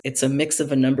It's a mix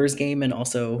of a numbers game and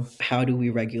also how do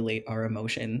we regulate our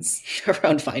emotions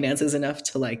around finances enough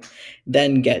to like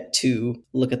then get to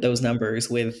look at those numbers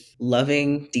with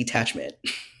loving detachment.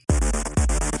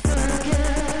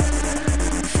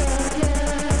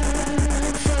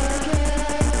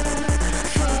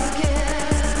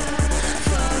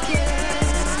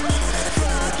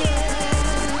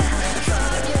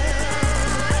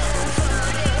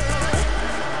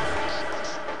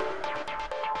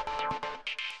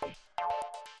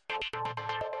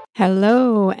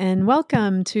 Hello and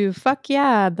welcome to Fuck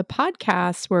Yeah, the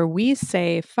podcast where we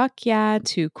say fuck yeah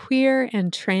to queer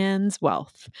and trans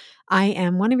wealth. I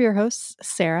am one of your hosts,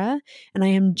 Sarah, and I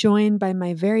am joined by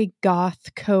my very goth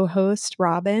co-host,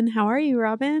 Robin. How are you,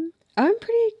 Robin? I'm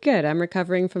pretty good. I'm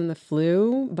recovering from the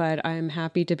flu, but I'm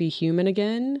happy to be human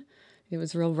again. It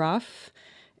was real rough.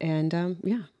 And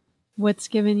yeah. What's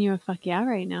giving you a fuck yeah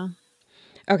right now?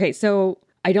 Okay, so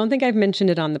I don't think I've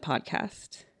mentioned it on the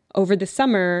podcast. Over the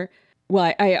summer,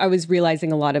 well, I was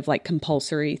realizing a lot of like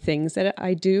compulsory things that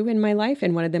I do in my life.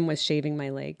 And one of them was shaving my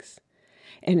legs.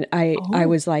 And I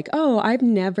was like, I've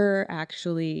never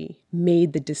actually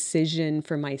made the decision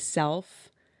for myself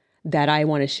that I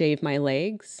want to shave my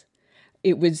legs.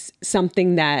 It was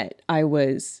something that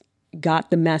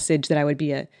got the message that I would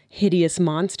be a hideous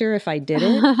monster if I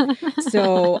didn't.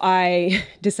 So I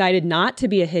decided not to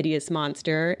be a hideous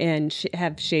monster and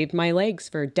have shaved my legs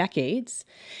for decades.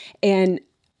 And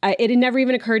it had never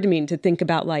even occurred to me to think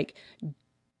about like,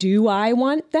 do I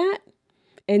want that?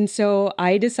 And so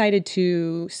I decided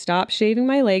to stop shaving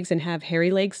my legs and have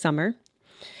hairy leg summer.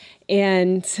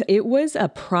 And it was a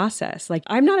process. Like,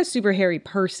 I'm not a super hairy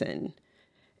person.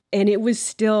 And it was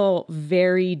still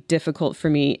very difficult for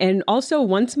me. And also,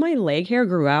 once my leg hair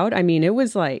grew out, I mean,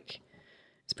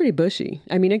 it's pretty bushy.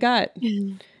 I mean,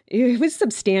 it was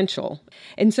substantial.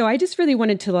 And so I just really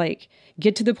wanted to like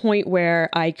get to the point where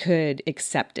I could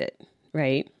accept it,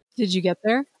 right? Did you get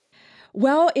there?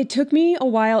 Well, it took me a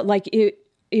while. Like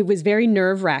it was very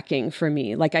nerve-wracking for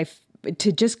me. Like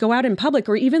to just go out in public,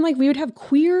 or even like we would have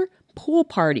queer pool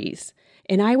parties.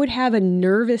 And I would have a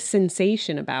nervous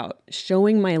sensation about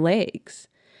showing my legs,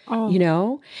 you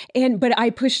know? But I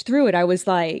pushed through it. I was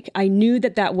like, I knew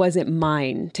that wasn't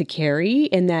mine to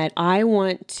carry and that I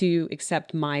want to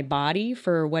accept my body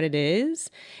for what it is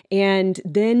and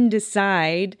then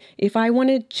decide if I want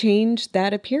to change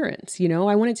that appearance, you know?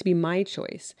 I want it to be my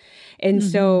choice. And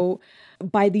so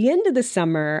by the end of the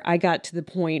summer, I got to the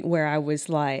point where I was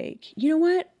like, you know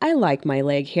what? I like my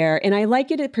leg hair. And I like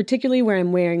it particularly where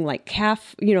I'm wearing like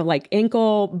calf, like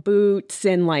ankle boots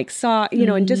and like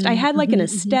and just I had like an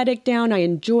aesthetic down. I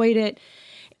enjoyed it.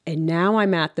 And now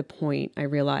I'm at the point I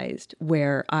realized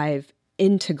where I've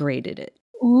integrated it.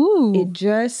 Ooh. It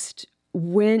just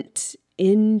went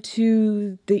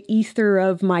into the ether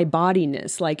of my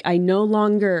bodiness. Like I no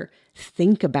longer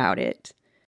think about it.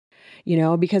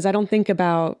 Because I don't think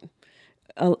about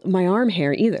my arm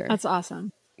hair either. That's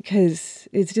awesome. Because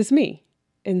it's just me.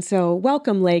 And so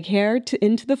welcome leg hair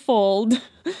into the fold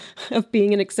of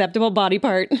being an acceptable body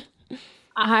part.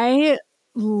 I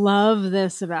love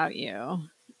this about you.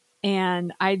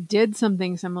 And I did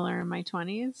something similar in my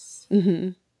 20s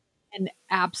and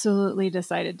absolutely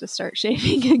decided to start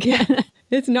shaving again.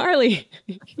 It's gnarly.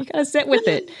 You got to sit with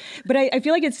it. But I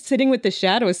feel like it's sitting with the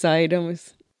shadow side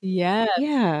almost. Yes.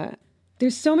 Yeah.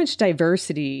 There's so much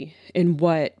diversity in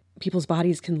what people's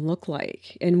bodies can look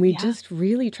like. And we just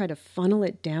really try to funnel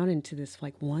it down into this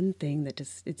like one thing that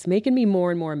it's making me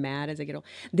more and more mad as I get old.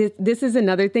 This is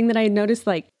another thing that I noticed,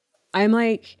 like, I'm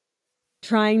like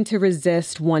trying to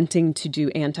resist wanting to do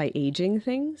anti-aging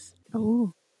things.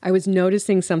 Oh. I was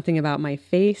noticing something about my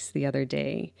face the other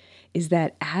day is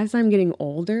that as I'm getting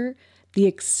older, the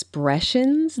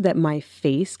expressions that my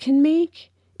face can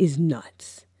make is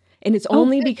nuts. And it's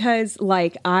only because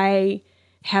like I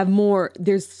have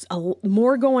there's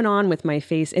more going on with my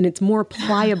face and it's more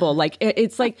pliable. Like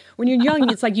it's like when you're young,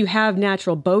 it's like you have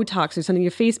natural Botox or something, your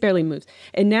face barely moves.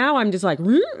 And now I'm just like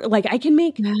I can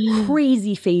make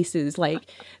crazy faces.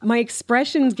 Like my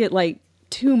expressions get like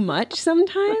too much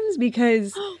sometimes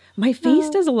because my face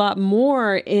does a lot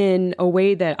more in a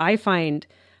way that I find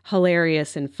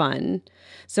hilarious and fun.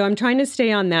 So I'm trying to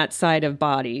stay on that side of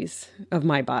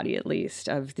my body at least,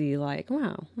 of the like,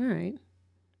 wow, all right.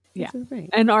 Yeah.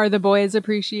 And are the boys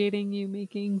appreciating you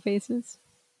making faces?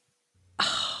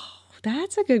 Oh,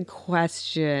 that's a good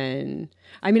question.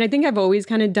 I mean, I think I've always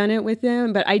kind of done it with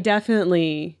them, but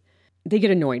they get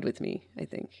annoyed with me, I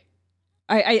think.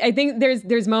 I think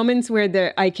there's moments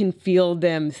where I can feel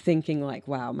them thinking like,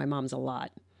 wow, my mom's a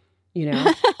lot,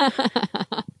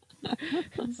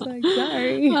 It's like,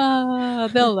 sorry.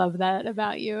 They'll love that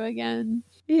about you again.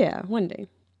 Yeah, one day.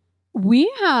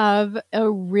 We have a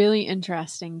really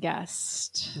interesting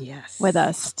guest with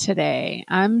us today.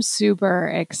 I'm super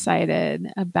excited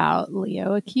about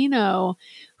Leo Aquino,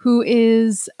 who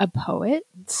is a poet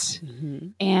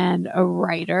and a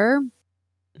writer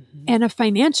and a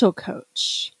financial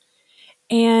coach.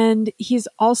 And he's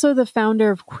also the founder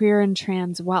of Queer and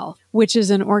Trans Wealth, which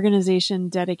is an organization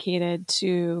dedicated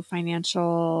to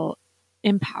financial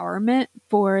empowerment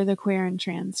for the queer and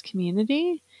trans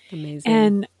community. Amazing.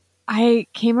 And I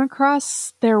came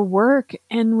across their work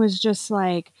and was just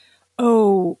like,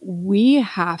 oh, we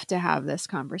have to have this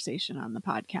conversation on the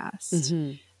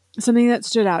podcast. Something that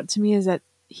stood out to me is that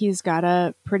he's got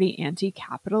a pretty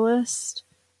anti-capitalist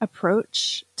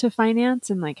approach to finance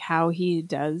and like how he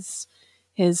does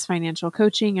his financial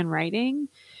coaching and writing.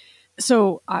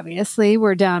 So obviously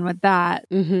we're down with that.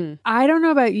 I don't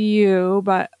know about you,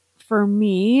 but for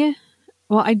me,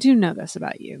 well, I do know this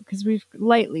about you because we've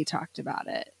lightly talked about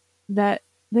it, that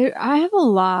I have a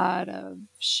lot of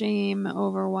shame,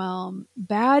 overwhelm,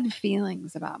 bad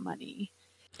feelings about money.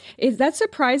 That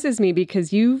surprises me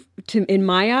because in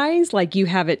my eyes, like you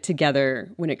have it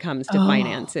together when it comes to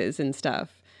finances and stuff.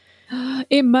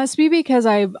 It must be because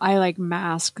I like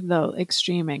mask the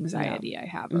extreme anxiety I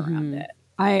have around it.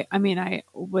 I mean, I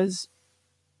was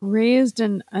raised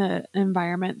in an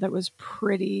environment that was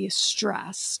pretty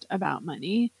stressed about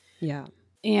money. Yeah.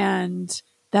 And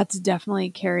that's definitely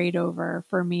carried over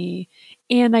for me.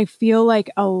 And I feel like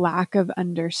a lack of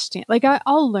understanding. Like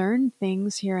I'll learn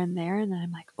things here and there, and then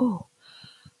I'm like, oh,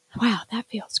 wow, that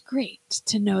feels great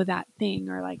to know that thing,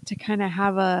 or like to kind of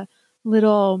have a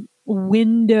little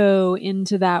window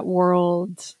into that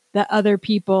world that other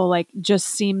people like just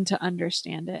seem to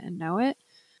understand it and know it.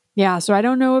 Yeah. So I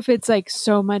don't know if it's like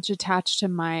so much attached to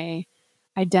my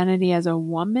identity as a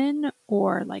woman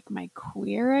or like my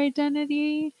queer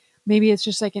identity. Maybe it's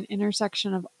just like an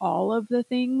intersection of all of the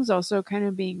things, also kind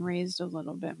of being raised a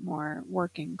little bit more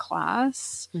working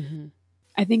class.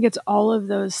 I think it's all of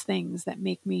those things that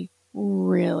make me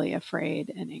really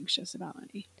afraid and anxious about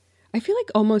money. I feel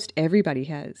like almost everybody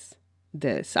has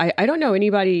this. I don't know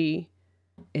anybody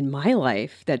in my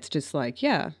life that's just like,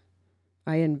 yeah,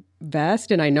 I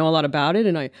invest and I know a lot about it,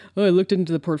 and I looked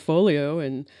into the portfolio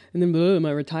and then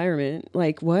my retirement.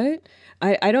 Like, what?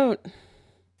 I don't.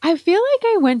 I feel like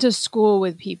I went to school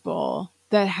with people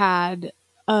that had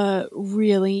a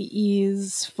really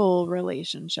easeful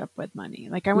relationship with money.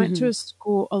 Like I went to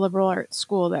a liberal arts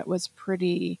school that was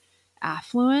pretty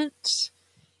affluent,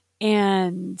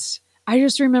 and I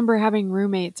just remember having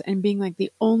roommates and being like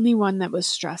the only one that was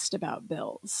stressed about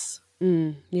bills.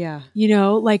 Yeah. You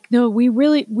know, like, no, we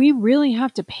really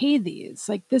have to pay these.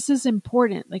 Like, this is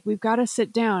important. Like, we've got to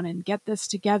sit down and get this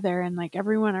together. And like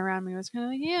everyone around me was kind of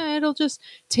like, yeah, it'll just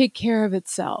take care of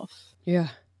itself. Yeah.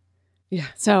 Yeah.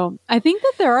 So I think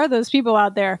that there are those people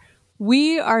out there.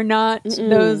 We are not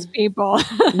those people.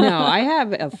 No, I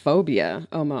have a phobia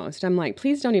almost. I'm like,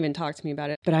 please don't even talk to me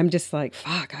about it. But I'm just like,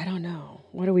 fuck, I don't know.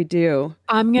 What do we do?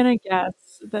 I'm going to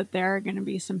guess that there are going to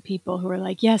be some people who are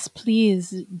like, yes,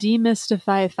 please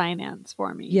demystify finance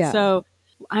for me. Yeah. So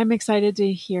I'm excited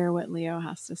to hear what Leo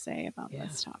has to say about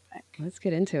this topic. Let's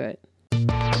get into it.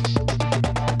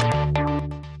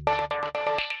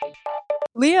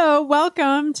 Leo,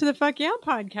 welcome to the Fuck Yeah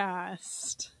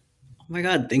podcast. Oh my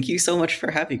God, thank you so much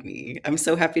for having me. I'm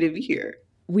so happy to be here.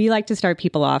 We like to start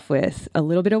people off with a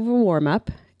little bit of a warm up.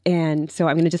 And so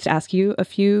I'm going to just ask you a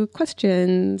few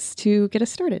questions to get us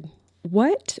started.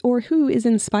 What or who is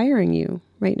inspiring you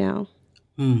right now?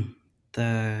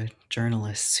 The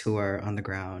journalists who are on the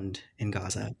ground in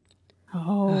Gaza.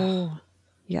 Oh,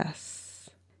 yes.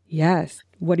 Yes.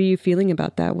 What are you feeling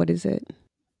about that? What is it?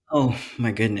 Oh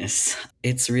my goodness.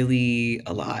 It's really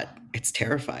a lot. It's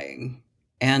terrifying.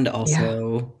 And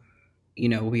also, you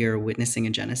know, we are witnessing a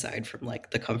genocide from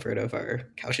like the comfort of our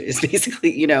couches,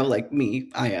 basically, you know, like me,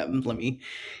 let me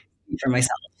for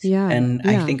myself. Yeah. And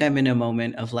I think I'm in a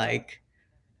moment of like,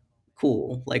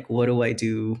 cool, like what do I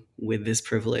do with this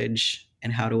privilege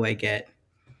and how do I get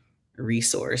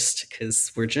resourced?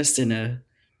 Because we're just in a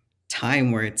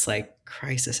time where it's like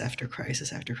crisis after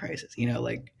crisis after crisis, you know,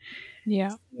 like,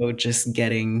 yeah. So just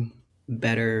getting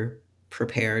better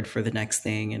prepared for the next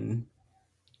thing and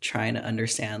trying to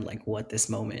understand like what this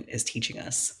moment is teaching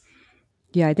us.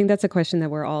 Yeah, I think that's a question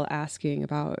that we're all asking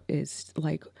about is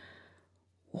like,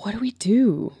 what do we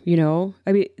do? You know,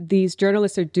 I mean, these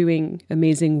journalists are doing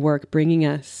amazing work, bringing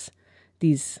us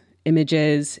these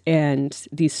images and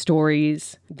these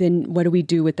stories. Then what do we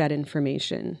do with that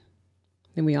information?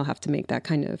 And we all have to make that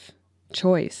kind of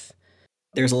choice.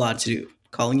 There's a lot to do.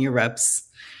 Calling your reps,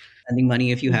 spending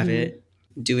money if you have Mm-hmm. it,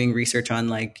 doing research on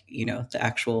like, the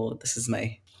actual, this is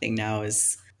my thing now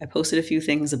is I posted a few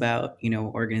things about,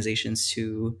 organizations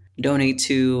to donate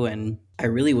to. And I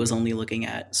really was only looking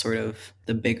at sort of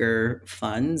the bigger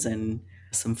funds, and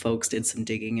some folks did some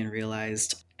digging and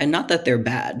realized, and not that they're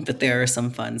bad, but there are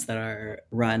some funds that are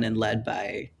run and led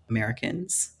by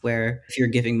Americans where if you're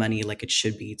giving money, like it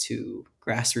should be to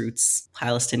grassroots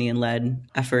Palestinian led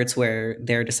efforts where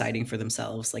they're deciding for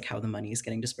themselves, like how the money is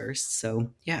getting dispersed.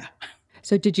 So, yeah.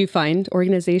 So did you find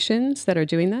organizations that are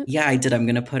doing that? Yeah, I did. I'm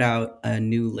going to put out a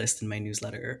new list in my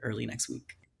newsletter early next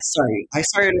week. Sorry, I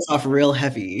started us off real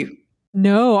heavy.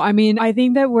 No, I mean, I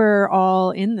think that we're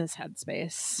all in this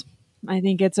headspace. I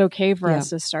think it's okay for us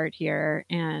to start here.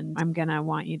 And I'm going to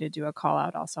want you to do a call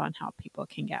out also on how people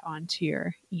can get onto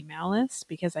your email list,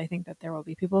 because I think that there will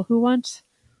be people who want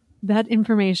that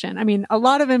information. I mean, a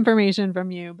lot of information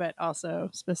from you, but also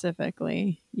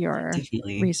specifically your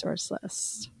Definitely. resource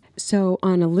list. So,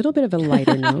 on a little bit of a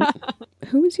lighter note,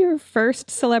 who was your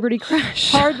first celebrity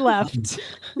crush? Hard left.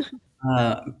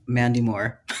 Mandy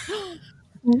Moore.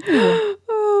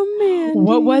 Oh, man.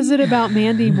 What was it about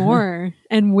Mandy Moore,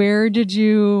 and where did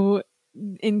you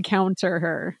encounter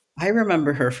her? I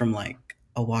remember her from like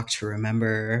A Walk to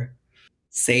Remember,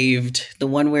 Saved, the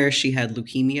one where she had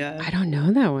leukemia. I don't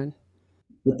know that one.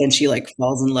 But then she like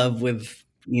falls in love with,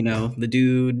 the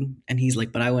dude, and he's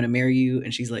like, but I want to marry you.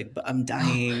 And she's like, but I'm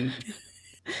dying.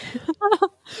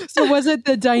 So was it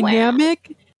the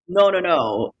dynamic?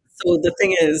 No. So the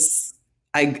thing is,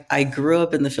 I grew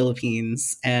up in the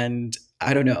Philippines, and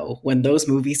I don't know, when those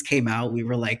movies came out, we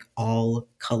were like all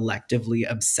collectively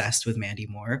obsessed with Mandy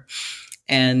Moore.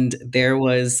 And there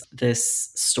was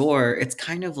this store, it's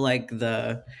kind of like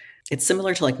it's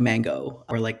similar to like Mango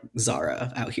or like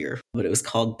Zara out here, but it was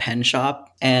called Pen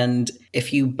Shop. And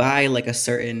if you buy like a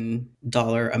certain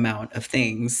dollar amount of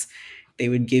things, they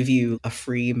would give you a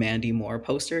free Mandy Moore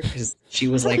poster because she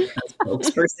was like a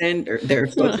spokesperson or their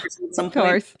spokesperson at some Of point.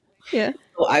 course. Yeah.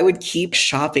 So I would keep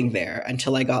shopping there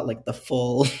until I got like the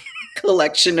full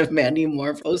collection of Mandy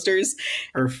Moore posters.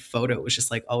 Her photo was just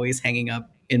like always hanging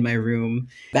up in my room.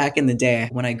 Back in the day,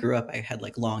 when I grew up, I had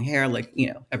like long hair, like,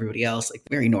 everybody else, like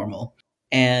very normal.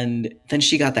 And then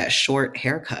she got that short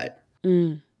haircut.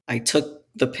 Mm. I took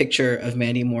the picture of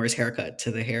Mandy Moore's haircut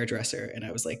to the hairdresser, and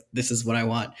I was like, this is what I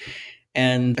want.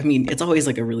 And I mean, it's always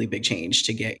like a really big change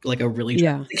to get like a really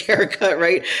drastic haircut,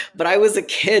 right? But I was a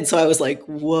kid, so I was like,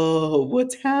 whoa,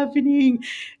 what's happening?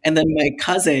 And then my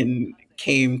cousin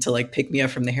came to like pick me up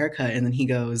from the haircut, and then he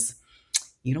goes,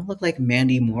 you don't look like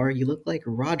Mandy Moore, you look like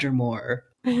Roger Moore.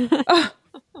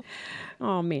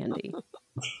 Oh, Mandy.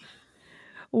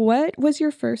 What was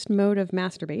your first mode of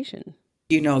masturbation?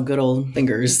 Good old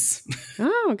fingers.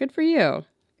 Oh, good for you.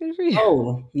 Good for you.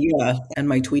 Oh, yeah. And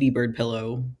my Tweety Bird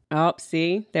pillow. Oh,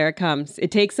 see, there it comes.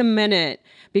 It takes a minute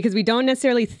because we don't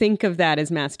necessarily think of that as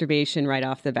masturbation right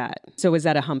off the bat. So was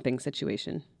that a humping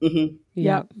situation? Mm-hmm.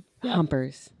 Yep.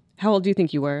 Humpers. How old do you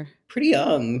think you were? Pretty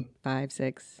young. 5,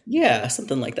 6? Yeah,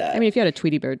 something like that. I mean, if you had a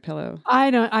Tweety Bird pillow.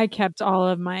 I kept all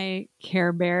of my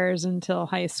Care Bears until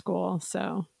high school,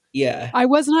 so yeah. I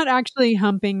was not actually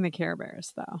humping the Care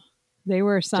Bears though. They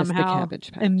were somehow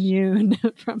Cabbage Patch. immune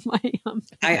from my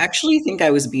humping. I actually think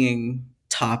I was being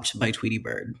topped by Tweety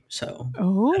Bird, so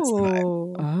that's the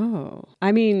vibe. Oh.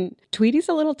 I mean, Tweety's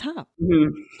a little top.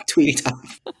 Mm-hmm. Tweety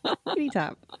top. Tweety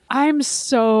top. I'm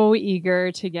so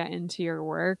eager to get into your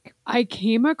work. I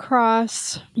came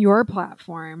across your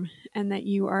platform and that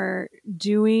you are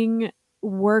doing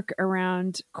work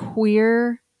around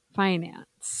queer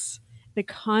finance, the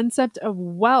concept of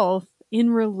wealth in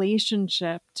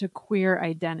relationship to queer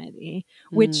identity,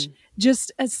 which just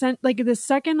like the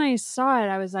second I saw it,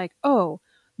 I was like, oh,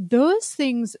 those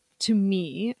things to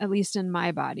me, at least in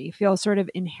my body, feel sort of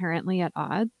inherently at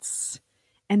odds.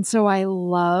 And so I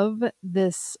love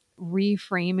this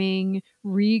reframing,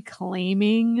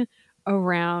 reclaiming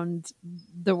around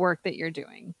the work that you're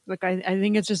doing. Like, I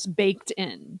think it's just baked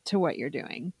in to what you're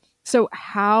doing. So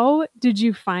how did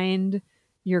you find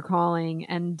your calling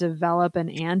and develop an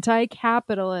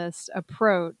anti-capitalist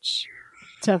approach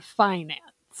to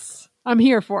finance? I'm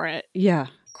here for it. Yeah.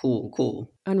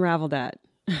 Cool. Unravel that.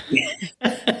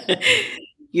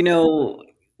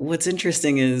 What's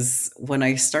interesting is when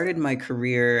I started my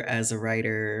career as a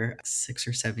writer 6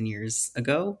 or 7 years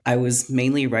ago, I was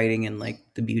mainly writing in like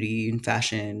the beauty and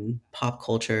fashion, pop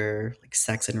culture, like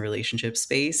sex and relationship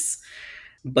space.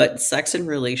 But sex and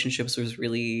relationships was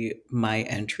really my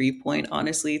entry point,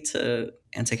 honestly, to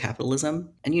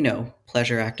anti-capitalism. And,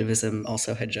 pleasure activism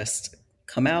also had just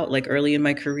come out like early in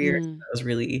my career. So that was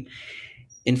really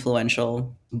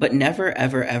influential, but never,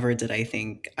 ever, ever did I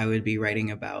think I would be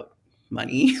writing about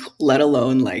money, let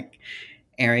alone like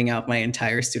airing out my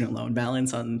entire student loan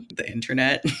balance on the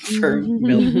internet for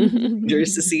millions of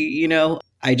readers to see, you know?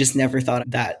 I just never thought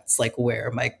that's like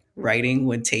where my writing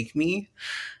would take me.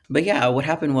 But yeah, what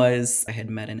happened was I had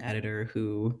met an editor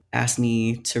who asked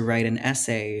me to write an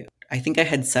essay. I think I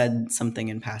had said something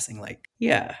in passing like,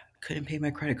 yeah, couldn't pay my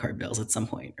credit card bills at some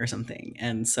point or something.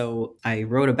 And so I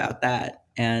wrote about that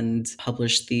and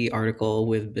published the article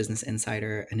with Business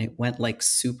Insider. And it went like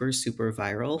super, super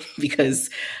viral because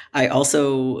I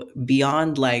also,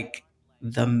 beyond like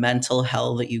the mental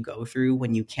hell that you go through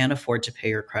when you can't afford to pay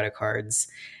your credit cards,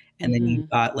 and then you've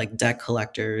got like debt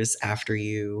collectors after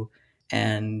you,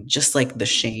 and just like the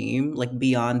shame, like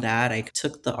beyond that, I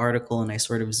took the article and I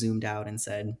sort of zoomed out and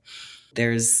said,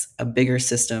 there's a bigger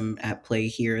system at play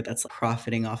here that's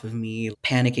profiting off of me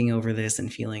panicking over this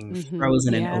and feeling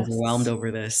frozen and overwhelmed Yes.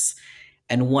 over this.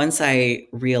 And once I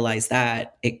realized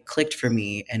that, it clicked for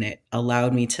me and it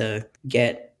allowed me to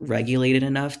get regulated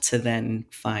enough to then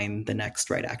find the next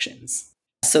right actions.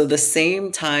 So the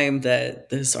same time that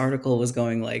this article was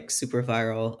going like super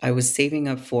viral, I was saving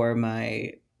up for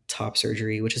my top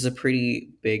surgery, which is a pretty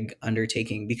big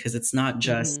undertaking because it's not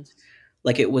just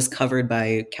like it was covered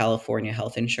by California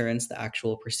health insurance, the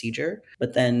actual procedure,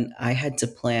 but then I had to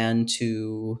plan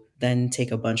to then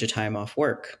take a bunch of time off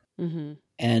work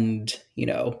and, you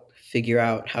know, figure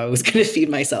out how I was going to feed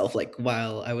myself like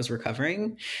while I was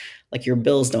recovering. Like your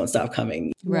bills don't stop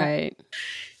coming. Right.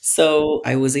 So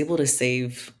I was able to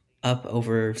save up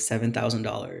over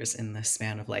 $7,000 in the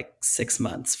span of like 6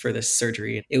 months for this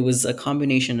surgery. It was a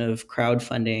combination of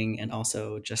crowdfunding and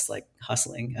also just like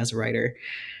hustling as a writer.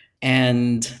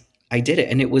 And I did it.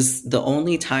 And it was the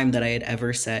only time that I had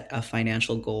ever set a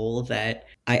financial goal that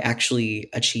I actually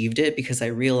achieved it, because I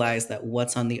realized that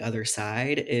what's on the other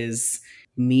side is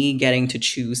me getting to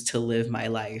choose to live my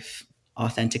life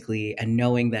authentically and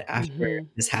knowing that after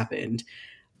this happened,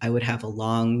 I would have a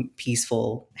long,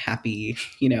 peaceful, happy,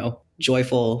 you know,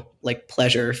 joyful, like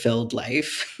pleasure filled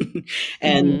life.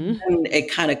 And then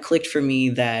it kind of clicked for me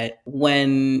that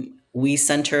when we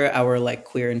center our like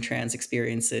queer and trans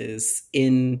experiences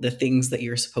in the things that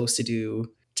you're supposed to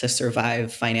do to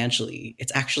survive financially,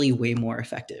 it's actually way more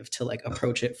effective to like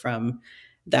approach it from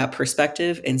that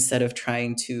perspective instead of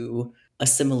trying to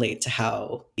assimilate to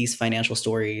how these financial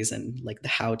stories and like the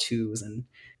how to's and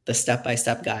the step by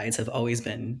step guides have always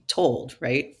been told,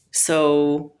 right?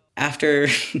 So, after,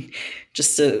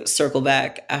 just to circle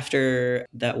back, after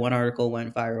that one article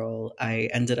went viral, I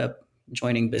ended up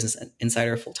joining Business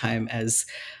Insider full time as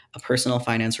a personal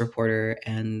finance reporter.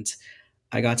 And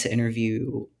I got to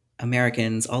interview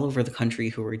Americans all over the country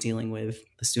who were dealing with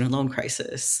the student loan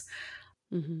crisis,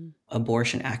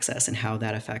 abortion access and how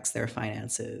that affects their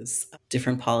finances,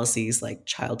 different policies like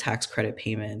child tax credit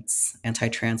payments,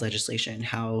 anti-trans legislation,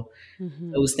 how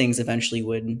those things eventually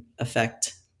would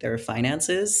affect their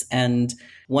finances. And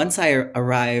once I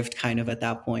arrived kind of at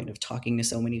that point of talking to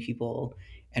so many people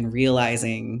and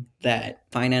realizing that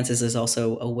finances is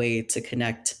also a way to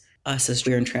connect us as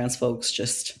queer and trans folks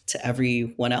just to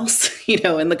everyone else, you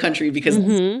know, in the country, because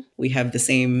we have the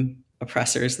same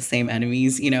oppressors, the same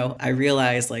enemies, you know, I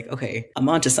realized like, okay, I'm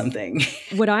onto something.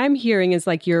 What I'm hearing is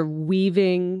like you're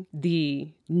weaving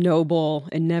the noble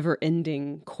and never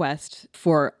ending quest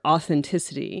for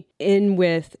authenticity in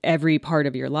with every part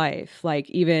of your life. Like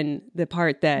even the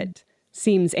part that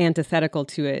seems antithetical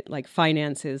to it, like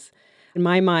finances. In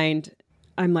my mind,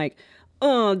 I'm like,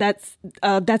 oh, that's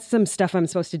some stuff I'm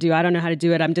supposed to do. I don't know how to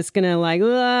do it. I'm just gonna like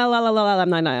la la la la. I'm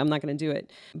not gonna do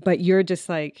it. But you're just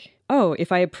like, oh,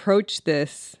 if I approach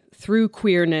this through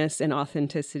queerness and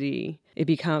authenticity, it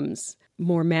becomes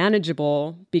more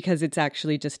manageable because it's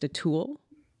actually just a tool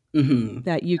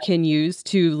that you can use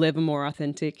to live a more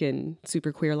authentic and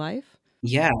super queer life.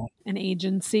 Yeah. An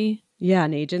agency. Yeah,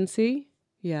 an agency.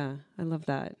 Yeah, I love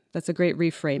that. That's a great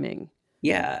reframing.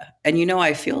 Yeah. And you know,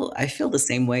 I feel the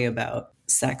same way about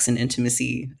sex and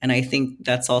intimacy. And I think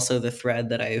that's also the thread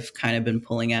that I've kind of been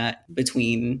pulling at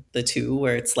between the two,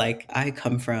 where it's like I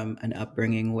come from an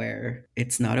upbringing where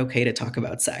it's not okay to talk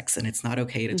about sex and it's not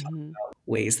okay to talk about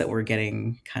ways that we're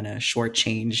getting kind of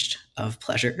shortchanged of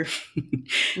pleasure.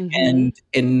 And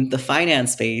in the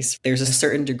finance space, there's a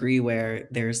certain degree where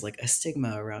there's like a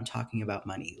stigma around talking about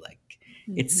money. Like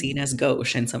it's seen as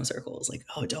gauche in some circles, like,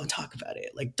 oh, don't talk about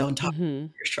it. Like, don't talk about Mm-hmm.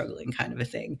 you're struggling, kind of a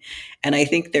thing. And I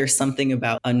think there's something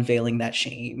about unveiling that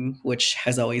shame, which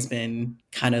has always been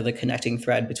kind of the connecting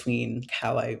thread between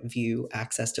how I view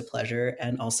access to pleasure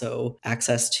and also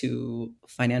access to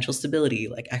financial stability,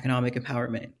 like economic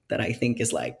empowerment, that I think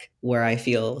is like where I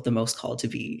feel the most called to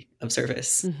be of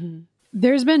service. Mm-hmm.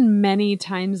 There's been many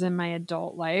times in my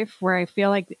adult life where I feel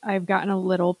like I've gotten a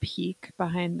little peek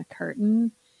behind the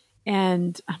curtain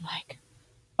and I'm like,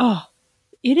 oh,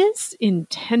 it is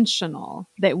intentional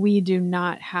that we do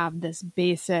not have this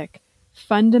basic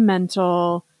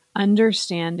fundamental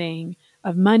understanding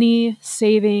of money,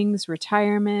 savings,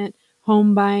 retirement,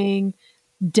 home buying,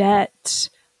 debt,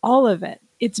 all of it.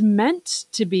 It's meant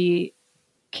to be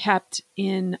kept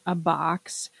in a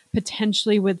box,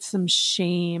 potentially with some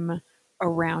shame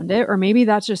around it. Or maybe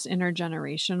that's just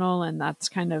intergenerational and that's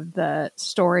kind of the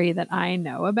story that I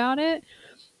know about it.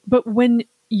 But when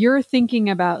you're thinking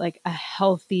about like a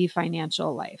healthy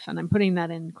financial life, and I'm putting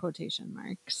that in quotation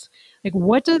marks, like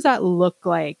what does that look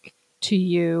like to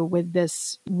you with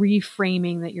this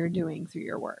reframing that you're doing through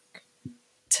your work?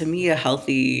 To me, a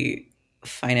healthy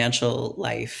financial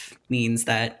life means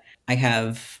that I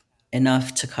have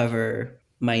enough to cover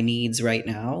my needs right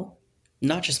now,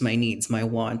 not just my needs, my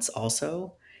wants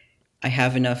also. I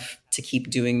have enough to keep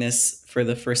doing this for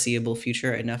the foreseeable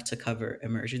future, enough to cover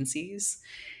emergencies.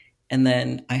 And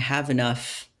then I have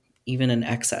enough, even in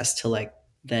excess, to like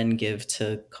then give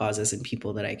to causes and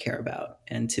people that I care about.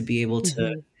 And to be able to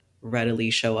Mm-hmm. readily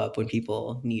show up when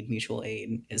people need mutual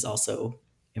aid is also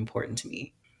important to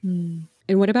me. Hmm.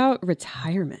 And what about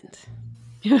retirement?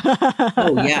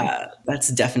 Oh, yeah, that's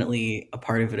definitely a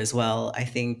part of it as well. I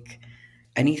think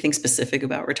anything specific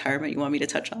about retirement you want me to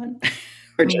touch on?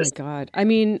 Or Oh my just God. I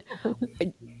mean,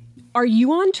 are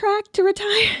you on track to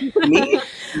retire? me?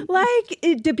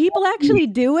 Do people actually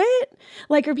do it?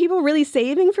 Like, are people really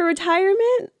saving for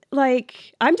retirement?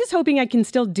 Like, I'm just hoping I can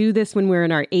still do this when we're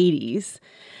in our 80s.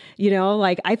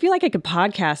 Like, I feel like I could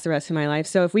podcast the rest of my life.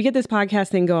 So if we get this podcast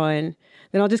thing going,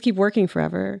 then I'll just keep working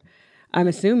forever, I'm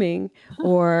assuming.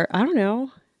 Or I don't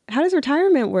know. How does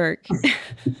retirement work?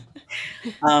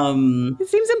 Um, It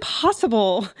seems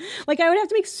impossible. Like, I would have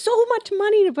to make so much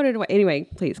money to put it away. Anyway,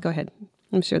 please go ahead.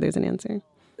 I'm sure there's an answer.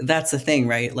 that's the thing,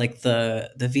 right? Like the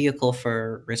vehicle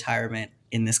for retirement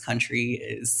in this country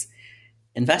is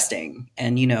investing.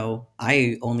 And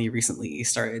I only recently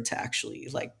started to actually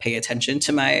like pay attention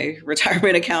to my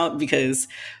retirement account because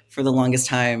for the longest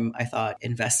time I thought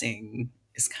investing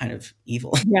is kind of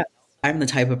evil. Yeah. I'm the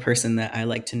type of person that I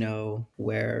like to know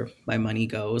where my money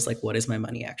goes, like what is my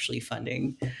money actually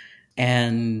funding?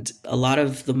 And a lot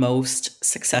of the most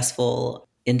successful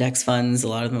index funds, a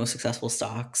lot of the most successful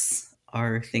stocks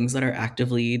are things that are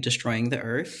actively destroying the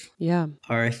earth, Yeah.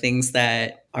 are things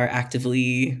that are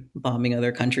actively bombing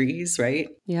other countries, right?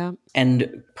 Yeah.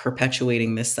 And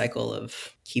perpetuating this cycle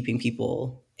of keeping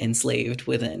people enslaved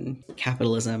within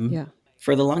capitalism. Yeah.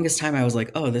 For the longest time, I was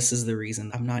like, oh, this is the reason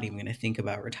I'm not even going to think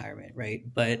about retirement, right?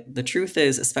 But the truth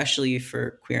is, especially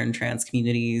for queer and trans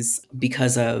communities,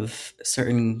 because of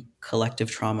certain collective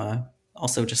trauma,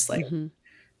 also just like Mm-hmm.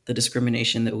 the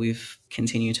discrimination that we've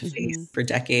continued to Mm-hmm. face for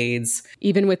decades.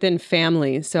 Even within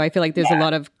families. So I feel like there's a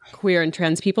lot of queer and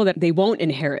trans people that they won't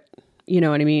inherit. You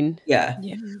know what I mean? Yeah.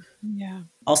 Yeah. Yeah.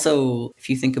 Also, if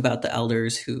you think about the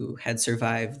elders who had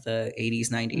survived the 80s,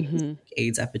 90s Mm-hmm.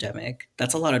 AIDS epidemic,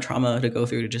 that's a lot of trauma to go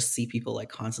through to just see people like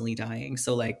constantly dying.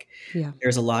 So, like, Yeah.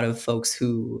 there's a lot of folks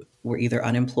who were either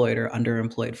unemployed or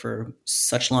underemployed for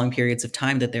such long periods of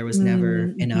time that there was never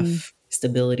Mm-hmm. enough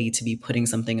stability to be putting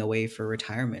something away for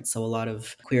retirement. So, a lot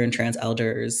of queer and trans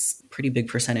elders, pretty big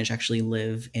percentage, actually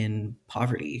live in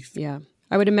poverty. Yeah.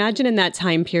 I would imagine in that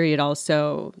time period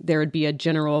also there would be a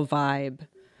general vibe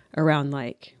around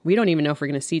like, we don't even know if we're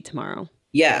going to see tomorrow.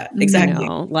 Yeah, You exactly.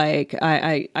 know, like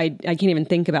I can't even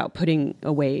think about putting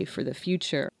away for the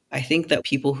future. I think that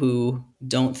people who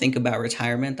don't think about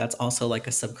retirement, that's also like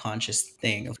a subconscious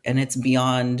thing. And it's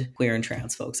beyond queer and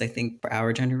trans folks. I think for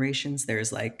our generations,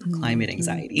 there's like climate Mm-hmm.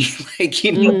 anxiety. Like,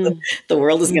 Mm. the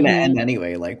world is going to Mm-hmm. end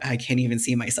anyway. Like, I can't even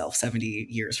see myself 70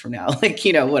 years from now. Like,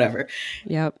 whatever.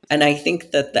 Yep. And I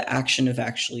think that the action of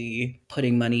actually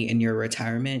putting money in your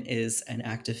retirement is an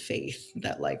act of faith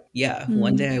that, like, yeah,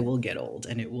 one day I will get old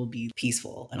and it will be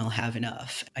peaceful and I'll have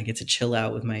enough. I get to chill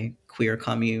out with my queer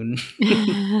commune.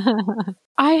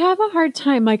 I have a hard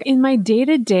time. Like in my day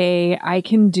to day, I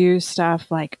can do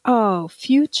stuff like, oh,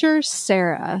 future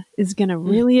Sarah is going to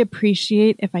really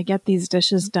appreciate if I get these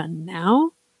dishes done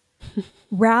now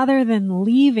rather than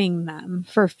leaving them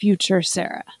for future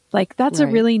Sarah. Like that's a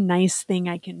Right. really nice thing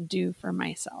I can do for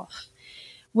myself.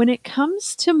 when it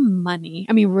comes to money,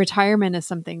 I mean, retirement is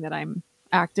something that I'm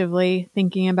actively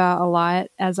thinking about a lot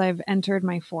as I've entered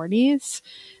my 40s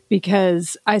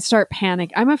because I start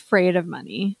panic. I'm afraid of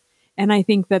money. And I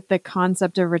think that the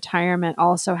concept of retirement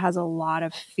also has a lot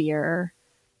of fear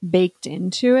baked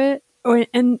into it.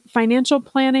 And financial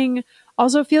planning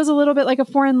also feels a little bit like a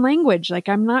foreign language. Like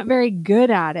I'm not very good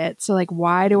at it. So like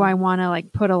why do I want to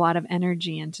like put a lot of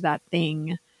energy into that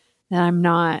thing that I'm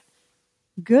not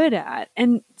good at?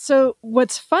 And so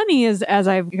what's funny is as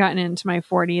I've gotten into my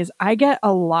 40s, I get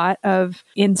a lot of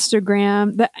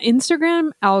Instagram. The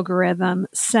Instagram algorithm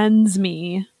sends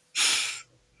me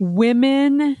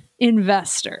women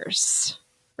investors,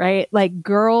 right? Like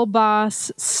girl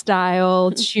boss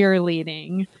style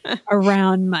cheerleading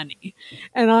around money.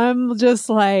 And I'm just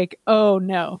like, oh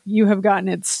no, you have gotten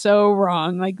it so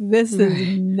wrong. Like this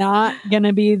is not going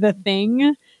to be the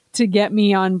thing to get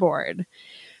me on board.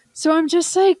 So I'm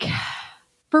just like,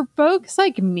 for folks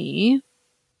like me,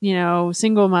 you know,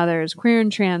 single mothers, queer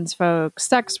and trans folks,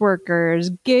 sex workers,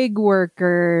 gig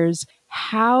workers,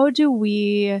 how do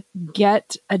we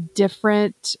get a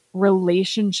different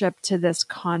relationship to this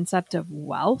concept of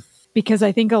wealth? Because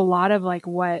I think a lot of like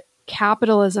what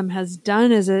capitalism has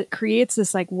done is it creates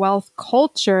this like wealth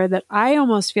culture that I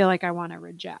almost feel like I want to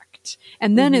reject.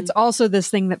 And then it's also this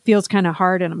thing that feels kind of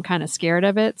hard and I'm kind of scared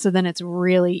of it. So then it's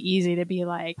really easy to be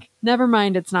like, never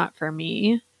mind, it's not for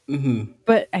me. Mm-hmm.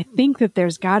 But I think that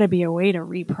there's got to be a way to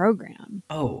reprogram.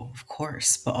 Oh, of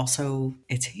course. But also,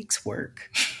 it takes work.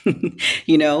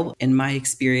 You know, in my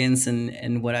experience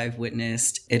and what I've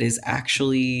witnessed, it is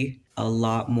actually a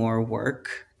lot more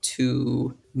work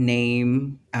to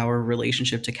name our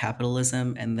relationship to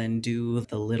capitalism and then do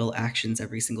the little actions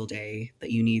every single day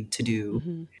that you need to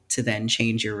do to then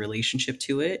change your relationship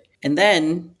to it. And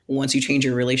then once you change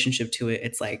your relationship to it,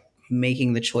 it's like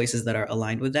making the choices that are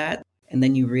aligned with that. And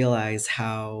then you realize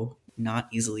how not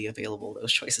easily available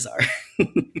those choices are.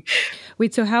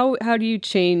 Wait, so how do you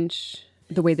change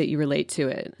the way that you relate to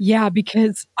it? Yeah,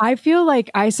 because I feel like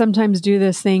I sometimes do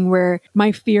this thing where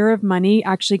my fear of money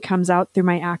actually comes out through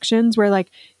my actions, where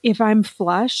like if I'm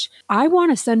flush, I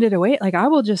want to send it away. Like I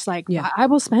will just like, I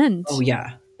will spend. Oh,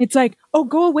 yeah. It's like, oh,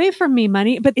 go away from me,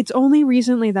 money. But it's only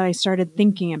recently that I started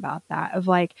thinking about that, of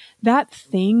like that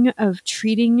thing of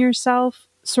treating yourself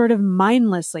sort of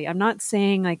mindlessly. I'm not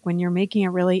saying like when you're making a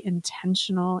really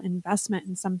intentional investment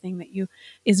in something that you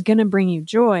is going to bring you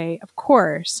joy, of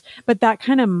course, but that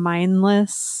kind of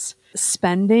mindless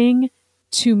spending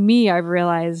to me, I've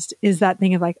realized is that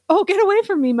thing of like, oh, get away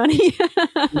from me, money.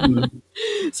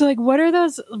 So like, what are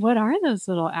those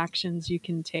little actions you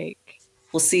can take?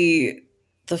 Well, see,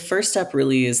 the first step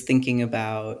really is thinking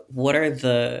about what are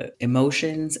the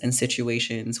emotions and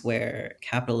situations where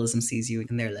capitalism sees you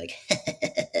and they're like,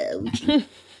 we can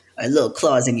a little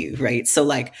claws in you, right? So,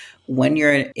 like, when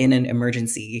you're in an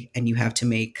emergency and you have to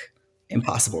make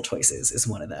impossible choices, is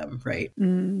one of them, right?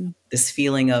 This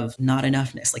feeling of not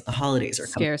enoughness, like the holidays are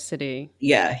coming. Scarcity.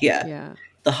 Yeah.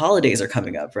 The holidays are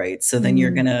coming up, right? So then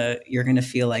you're gonna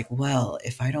feel like, well,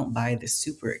 if I don't buy this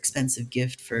super expensive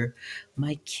gift for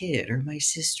my kid or my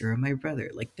sister or my brother,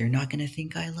 like they're not gonna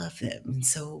think I love them. And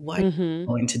so why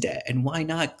go into debt? And why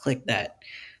not click that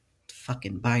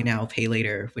fucking buy now, pay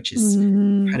later, which is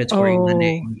predatory Oh,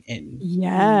 lending in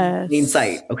plain yes.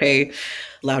 sight. Okay,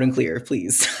 loud and clear,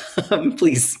 please.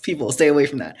 Please, people, stay away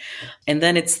from that. And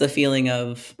then it's the feeling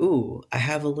of, ooh, I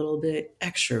have a little bit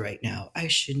extra right now, I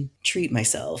should treat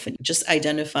myself. And just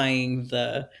identifying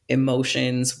the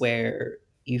emotions where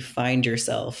you find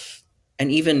yourself,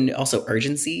 and even also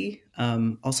urgency,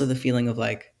 also the feeling of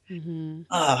like,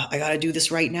 I got to do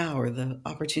this right now, or the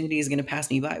opportunity is going to pass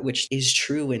me by, which is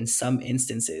true in some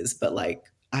instances, but like,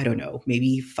 I don't know,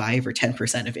 maybe 5 or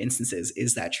 10% of instances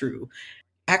is that true.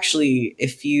 Actually,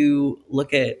 if you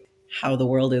look at how the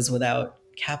world is without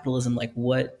capitalism, like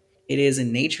what it is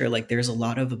in nature, like there's a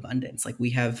lot of abundance, like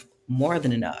we have more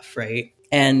than enough, right?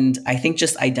 And I think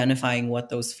just identifying what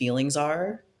those feelings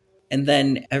are, and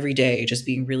then every day just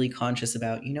being really conscious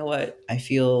about, you know what, I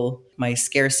feel my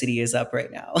scarcity is up right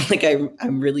now. Like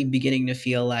I'm really beginning to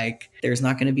feel like there's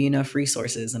not going to be enough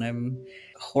resources, and I'm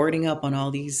hoarding up on all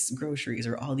these groceries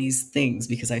or all these things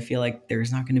because I feel like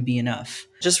there's not going to be enough.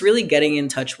 Just really getting in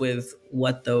touch with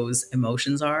what those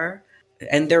emotions are,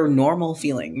 and they're normal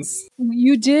feelings.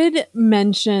 You did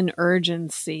mention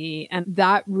urgency, and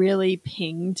that really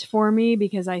pinged for me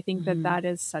because I think that that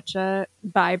is such a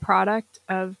byproduct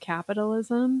of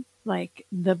capitalism. Like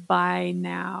the buy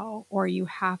now, or you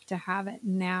have to have it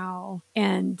now.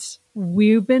 And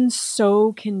we've been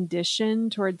so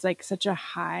conditioned towards like such a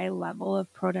high level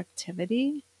of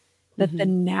productivity that the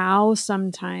now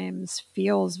sometimes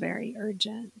feels very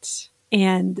urgent.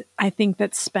 And I think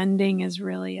that spending is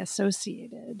really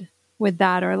associated with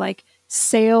that, or like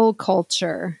sale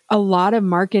culture. A lot of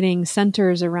marketing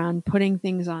centers around putting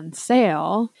things on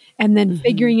sale and then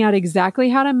figuring out exactly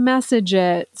how to message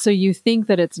it so you think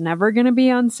that it's never going to be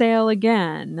on sale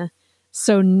again.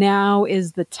 So now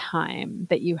is the time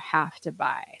that you have to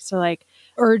buy. So, like,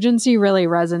 urgency really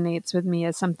resonates with me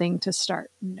as something to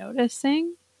start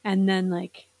noticing and then,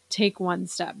 like, take one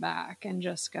step back and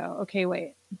just go, okay,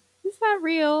 wait, is that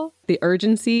real? The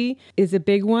urgency is a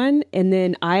big one. And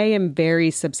then I am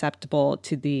very susceptible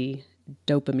to the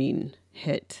dopamine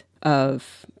hit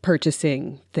of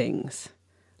purchasing things.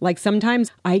 Like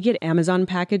sometimes I get Amazon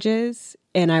packages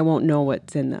and I won't know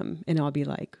what's in them. And I'll be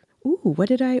like, ooh, what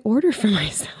did I order for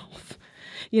myself?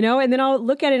 And then I'll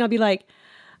look at it and I'll be like,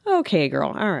 okay,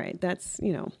 girl, all right, that's,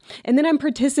 And then I'm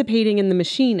participating in the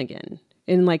machine again,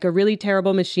 in like a really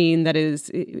terrible machine that is,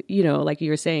 like you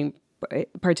were saying,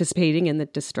 participating in the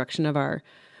destruction of our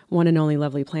one and only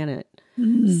lovely planet.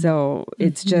 So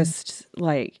it's just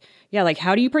like, like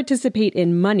how do you participate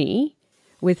in money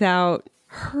without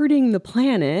hurting the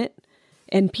planet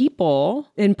and people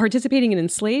and participating in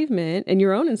enslavement and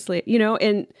your own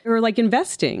and or like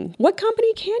investing? What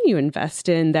company can you invest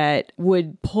in that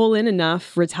would pull in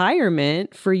enough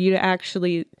retirement for you to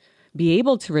actually be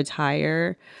able to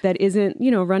retire that isn't,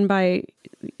 run by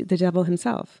the devil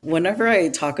himself? Whenever I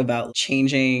talk about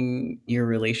changing your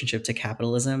relationship to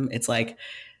capitalism, it's like,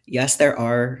 yes, there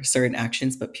are certain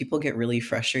actions, but people get really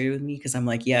frustrated with me because I'm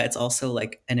like, yeah, it's also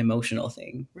like an emotional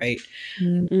thing, right?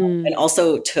 And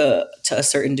also to a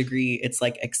certain degree, it's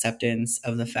like acceptance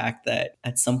of the fact that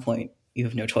at some point you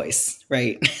have no choice,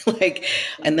 right? Like,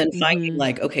 and then finding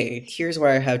like, okay, here's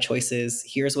where I have choices,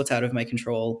 here's what's out of my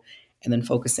control, and then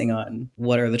focusing on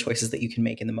what are the choices that you can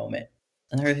make in the moment.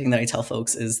 Another thing that I tell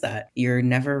folks is that you're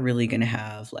never really going to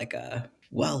have like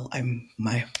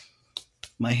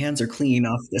my hands are clean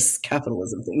off this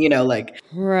capitalism thing, like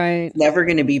Right. never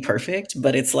going to be perfect,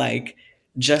 but it's like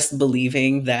just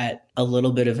believing that a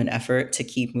little bit of an effort to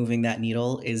keep moving that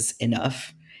needle is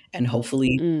enough. And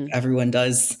hopefully everyone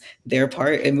does their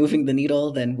part in moving the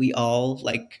needle, then we all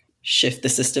like shift the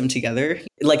system together.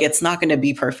 Like it's not going to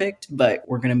be perfect, but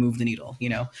we're going to move the needle,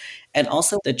 And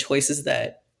also the choices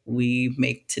that we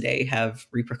make today have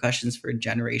repercussions for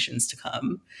generations to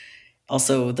come.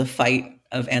 Also, the fight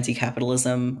of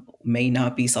anti-capitalism may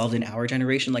not be solved in our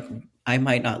generation. Like I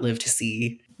might not live to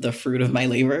see the fruit of my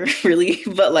labor really,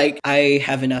 but like I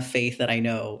have enough faith that I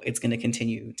know it's going to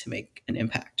continue to make an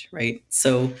impact, right?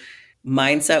 So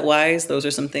mindset wise, those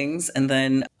are some things. And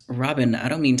then Robin, I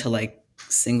don't mean to like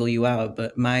single you out,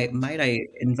 but might I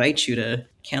invite you to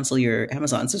cancel your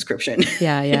Amazon subscription?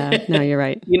 Yeah. No, you're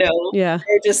right. Yeah.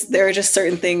 There are just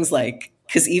certain things like,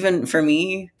 because even for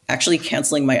me, actually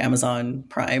canceling my Amazon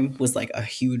Prime was like a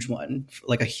huge one,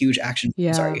 like a huge action.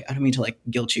 Yeah. Sorry, I don't mean to like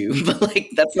guilt you, but like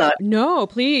that's not. No,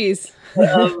 please.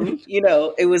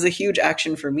 It was a huge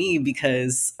action for me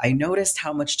because I noticed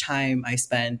how much time I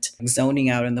spent zoning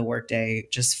out in the workday,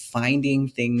 just finding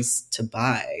things to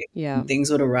buy. Yeah. And things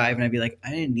would arrive and I'd be like, I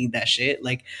didn't need that shit.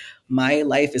 Like my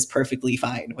life is perfectly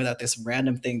fine without this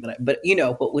random thing but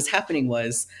what was happening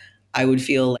was I would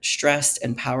feel stressed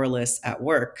and powerless at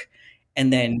work.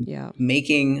 And then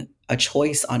making a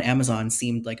choice on Amazon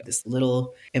seemed like this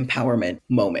little empowerment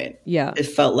moment. Yeah. It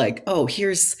felt like, oh,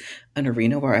 here's an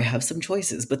arena where I have some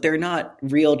choices, but they're not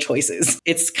real choices.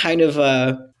 It's kind of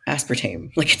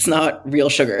aspartame. Like it's not real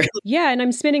sugar. Yeah. And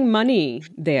I'm spending money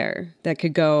there that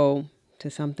could go to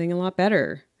something a lot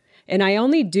better. And I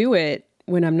only do it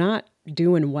when I'm not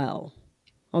doing well.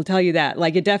 I'll tell you that.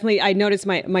 Like it definitely, I notice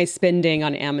my spending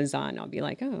on Amazon. I'll be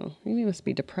like, oh, maybe I must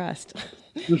be depressed.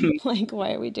 Like,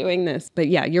 why are we doing this? But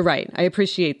yeah, you're right. I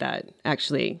appreciate that,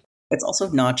 actually. It's also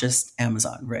not just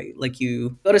Amazon, right? Like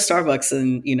you go to Starbucks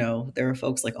and, there are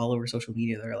folks like all over social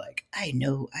media that are like, I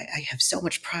know I have so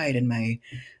much pride in my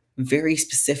very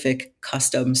specific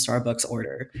custom Starbucks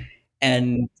order.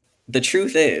 And the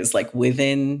truth is like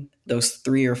within those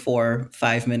 3 or 4,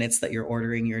 5 minutes that you're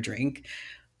ordering your drink,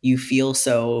 you feel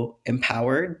so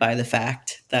empowered by the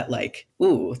fact that like,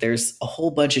 ooh, there's a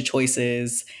whole bunch of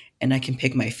choices and I can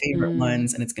pick my favorite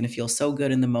ones and it's going to feel so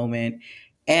good in the moment.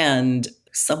 And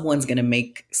someone's going to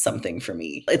make something for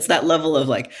me. It's that level of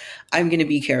like, I'm going to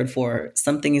be cared for.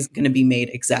 Something is going to be made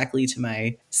exactly to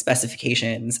my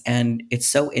specifications. And it's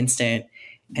so instant.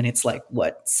 And it's like,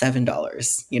 what,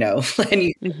 $7, and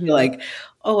you feel like,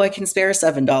 oh, I can spare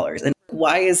 $7. And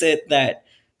why is it that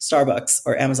Starbucks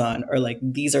or Amazon or like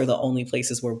these are the only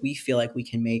places where we feel like we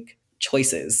can make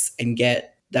choices and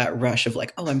get that rush of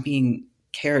like, oh, I'm being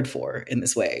cared for in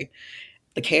this way.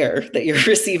 The care that you're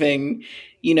receiving,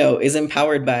 is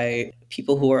empowered by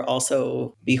people who are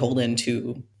also beholden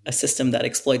to a system that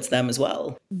exploits them as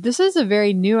well. This is a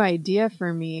very new idea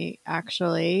for me,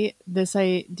 actually. This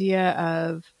idea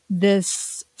of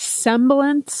this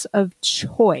semblance of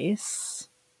choice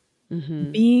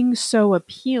being so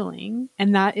appealing.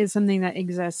 And that is something that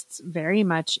exists very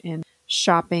much in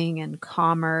shopping and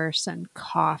commerce and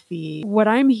coffee. What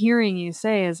I'm hearing you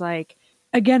say is like,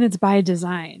 again, it's by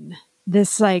design.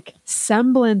 This like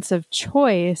semblance of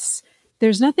choice,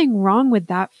 there's nothing wrong with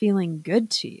that feeling good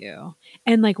to you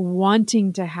and like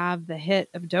wanting to have the hit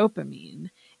of dopamine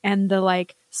and the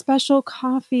like special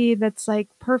coffee that's like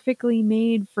perfectly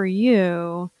made for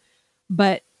you.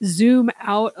 But zoom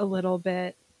out a little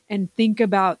bit and think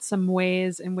about some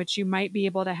ways in which you might be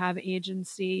able to have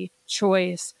agency,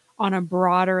 choice on a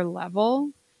broader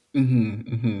level.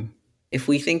 If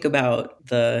we think about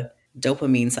the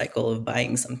dopamine cycle of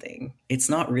buying something, it's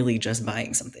not really just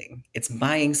buying something. It's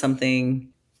buying something,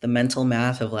 the mental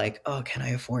math of like, oh, can I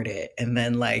afford it? And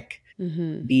then like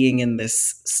being in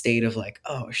this state of like,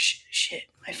 oh, shit,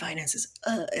 my finances,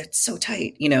 it's so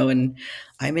tight, and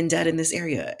I'm in debt in this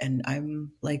area and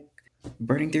I'm like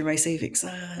burning through my savings.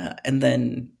 And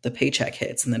then the paycheck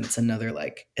hits and then it's another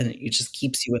like, and it just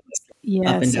keeps you in this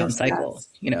up and Yes, down yes, cycle,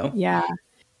 yes. Yeah.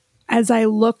 As I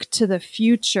look to the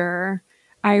future,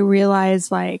 I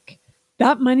realize like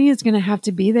that money is going to have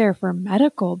to be there for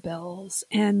medical bills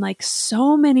and like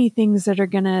so many things that are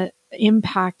going to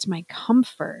impact my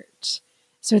comfort.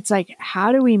 So it's like,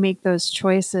 how do we make those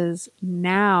choices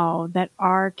now that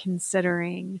are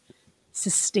considering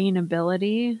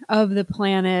sustainability of the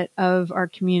planet, of our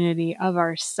community, of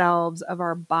ourselves, of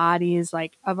our bodies,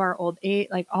 like of our old age,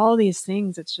 like all these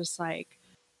things? It's just like,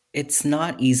 it's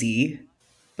not easy,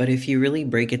 but if you really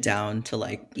break it down to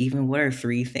like, even what are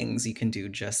 3 things you can do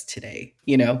just today,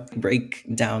 break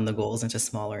down the goals into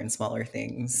smaller and smaller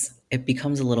things, it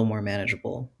becomes a little more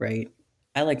manageable, right?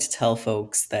 I like to tell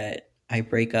folks that I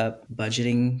break up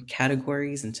budgeting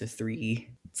categories into 3.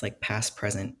 It's like past,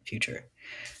 present, future.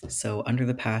 So under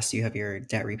the past, you have your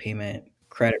debt repayment,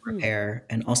 credit repair,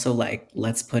 and also like,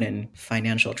 let's put in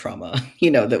financial trauma,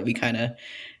 that we kind of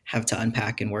have to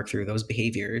unpack and work through those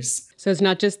behaviors. So it's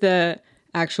not just the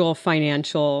actual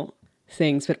financial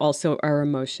things, but also our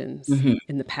emotions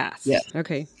in the past. Yeah.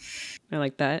 Okay. I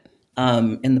like that.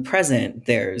 In the present,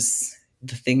 there's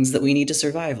the things that we need to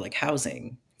survive, like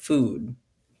housing, food,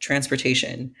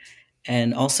 transportation.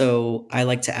 And also, I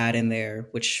like to add in there,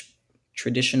 which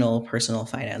traditional personal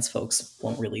finance folks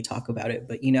won't really talk about it,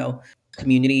 but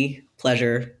community,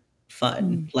 pleasure,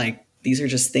 fun. Like these are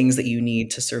just things that you need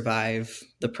to survive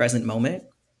the present moment.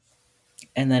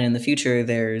 And then in the future,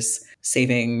 there's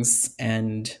savings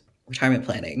and retirement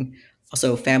planning,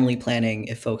 also family planning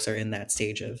if folks are in that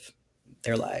stage of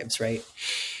their lives, right?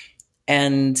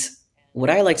 And what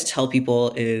I like to tell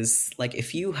people is like,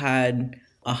 if you had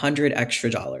 $100 extra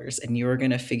and you were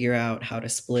going to figure out how to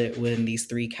split within these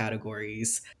 3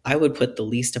 categories, I would put the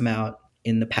least amount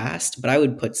in the past, but I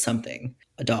would put something,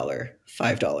 $1,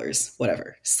 $5,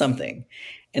 whatever, something.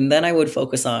 And then I would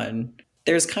focus on,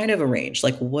 there's kind of a range.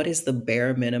 Like, what is the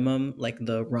bare minimum? Like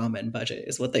the ramen budget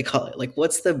is what they call it. Like,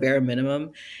 what's the bare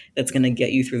minimum that's going to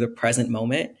get you through the present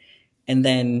moment? And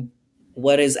then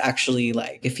what is actually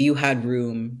like, if you had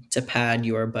room to pad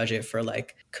your budget for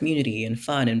like community and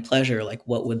fun and pleasure, like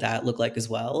what would that look like as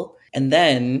well? And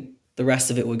then the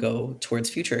rest of it would go towards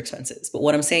future expenses. But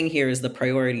what I'm saying here is the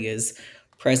priority is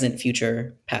present,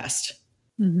 future, past.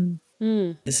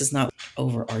 This is not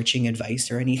overarching advice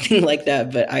or anything like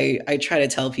that, but I try to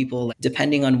tell people, like,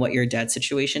 depending on what your debt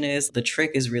situation is, the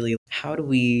trick is really, how do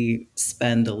we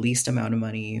spend the least amount of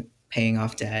money paying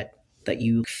off debt that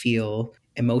you feel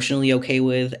emotionally okay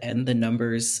with and the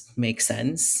numbers make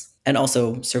sense? And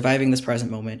also surviving this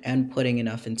present moment and putting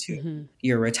enough into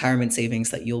your retirement savings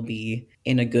that you'll be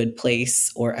in a good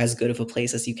place, or as good of a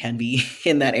place as you can be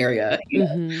in that area.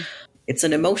 It's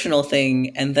an emotional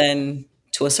thing. And then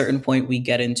to a certain point, we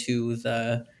get into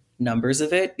the numbers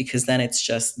of it, because then it's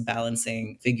just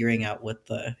balancing, figuring out what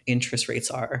the interest rates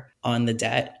are on the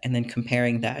debt, and then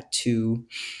comparing that to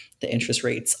the interest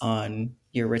rates on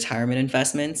your retirement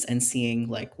investments and seeing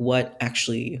like what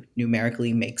actually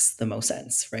numerically makes the most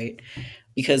sense, right?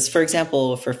 Because, for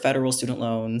example, for federal student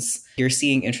loans, you're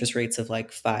seeing interest rates of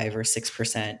like 5 or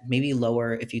 6%, maybe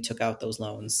lower if you took out those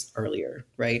loans earlier,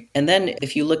 right? And then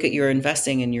if you look at your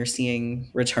investing and you're seeing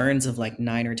returns of like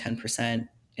 9 or 10%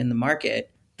 in the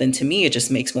market, then to me, it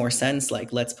just makes more sense.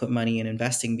 Like, let's put money in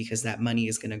investing because that money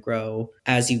is going to grow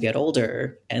as you get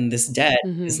older. And this debt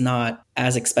is Mm-hmm. not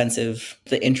as expensive.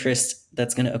 The interest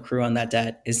that's going to accrue on that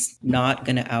debt is not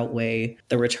going to outweigh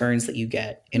the returns that you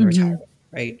get in Mm-hmm. retirement,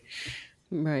 right?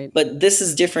 Right. But this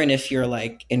is different if you're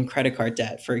like in credit card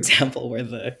debt, for example, where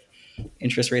the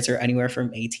interest rates are anywhere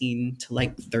from 18 to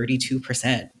like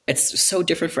 32%. It's so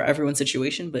different for everyone's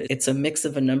situation, but it's a mix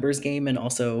of a numbers game and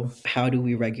also how do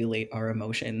we regulate our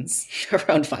emotions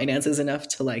around finances enough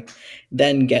to like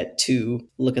then get to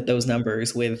look at those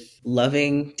numbers with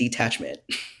loving detachment.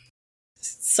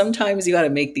 Sometimes you got to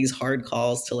make these hard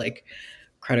calls to like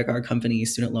credit card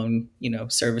companies, student loan,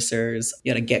 servicers.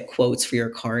 You got to get quotes for your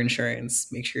car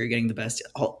insurance, make sure you're getting the best.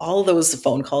 All those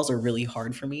phone calls are really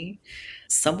hard for me.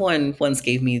 Someone once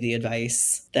gave me the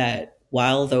advice that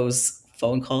while those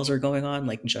phone calls are going on,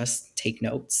 like just take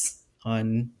notes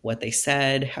on what they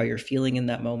said, how you're feeling in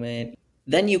that moment.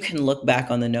 Then you can look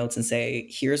back on the notes and say,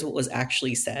 here's what was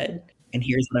actually said, and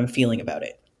here's what I'm feeling about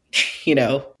it. you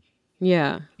know,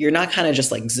 Yeah. you're not kind of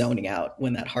just like zoning out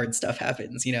when that hard stuff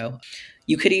happens.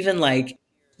 You could even like,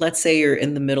 let's say you're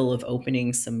in the middle of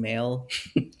opening some mail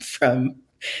from,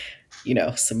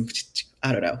 some,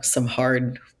 I don't know, some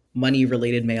hard money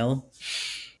related mail.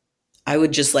 I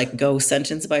would just like go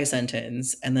sentence by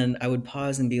sentence and then I would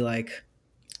pause and be like,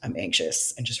 I'm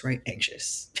anxious and just write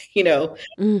anxious,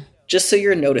 Mm. just so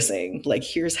you're noticing, like,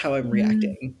 here's how I'm Mm-hmm.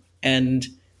 reacting. And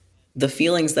the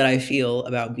feelings that I feel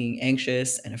about being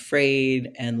anxious and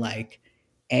afraid and like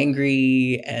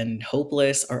angry and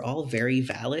hopeless are all very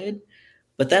valid.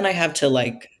 But then I have to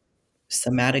like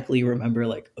somatically remember,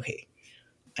 like, okay,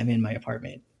 I'm in my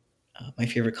apartment. My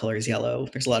favorite color is yellow.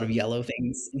 There's a lot of yellow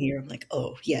things in here. I'm like,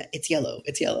 oh, yeah, it's yellow.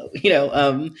 It's yellow.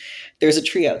 There's a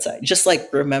tree outside. Just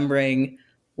like remembering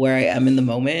where I am in the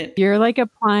moment. You're like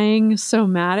applying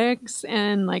somatics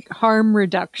and like harm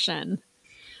reduction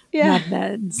Yeah.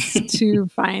 methods to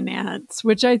finance,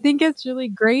 which I think is really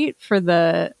great for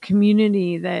the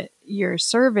community that you're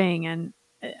serving. And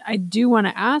I do want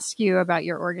to ask you about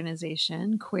your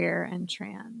organization, Queer and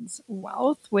Trans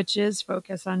Wealth, which is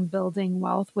focused on building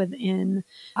wealth within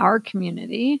our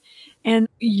community. And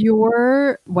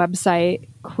your website,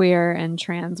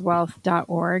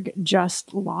 queerandtranswealth.org,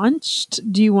 just launched.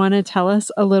 Do you want to tell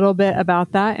us a little bit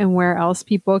about that and where else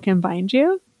people can find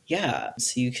you? Yeah.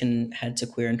 So you can head to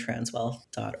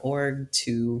queerandtranswealth.org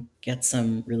to get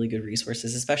some really good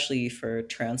resources, especially for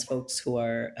trans folks who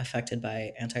are affected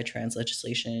by anti trans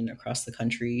legislation across the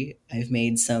country. I've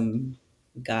made some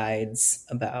guides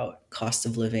about cost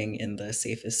of living in the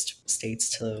safest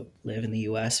states to live in the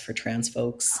US for trans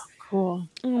folks. Cool.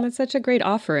 Oh, that's such a great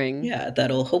offering. Yeah,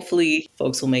 that'll hopefully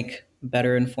folks will make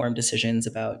better informed decisions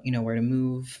about, where to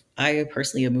move. I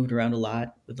personally have moved around a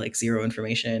lot with like zero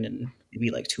information and maybe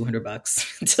like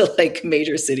 $200 to like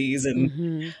major cities, and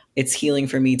Mm-hmm. it's healing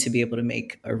for me to be able to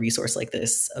make a resource like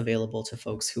this available to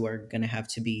folks who are going to have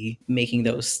to be making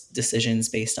those decisions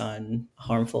based on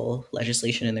harmful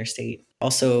legislation in their state.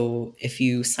 Also, if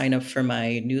you sign up for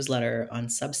my newsletter on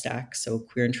Substack, so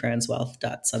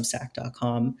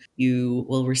queerandtranswealth.substack.com, you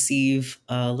will receive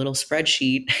a little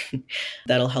spreadsheet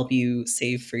that'll help you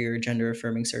save for your gender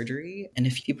affirming surgery. And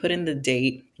if you put in the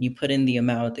date, you put in the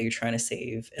amount that you're trying to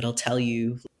save, it'll tell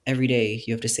you every day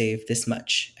you have to save this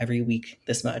much, every week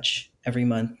this much, every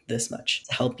month this much,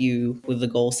 to help you with the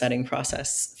goal setting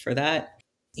process for that.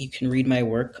 You can read my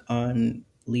work on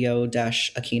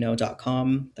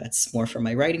leo-aquino.com. That's more for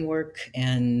my writing work.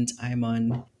 And I'm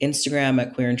on Instagram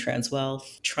at Queer and Trans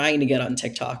Wealth, trying to get on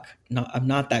TikTok. I'm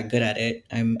not that good at it.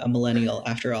 I'm a millennial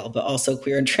after all, but also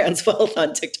Queer and Trans Wealth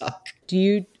on TikTok. Do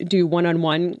you do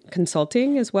one-on-one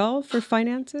consulting as well for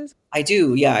finances? I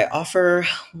do. Yeah. I offer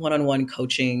one-on-one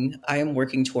coaching. I am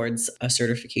working towards a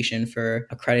certification for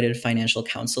accredited financial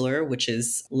counselor, which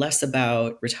is less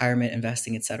about retirement,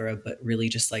 investing, et cetera, but really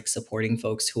just like supporting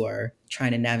folks who are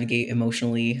trying to navigate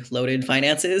emotionally loaded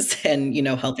finances and,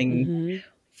 helping Mm-hmm.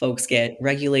 folks get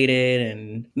regulated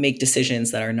and make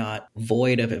decisions that are not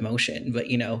void of emotion, but,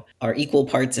 are equal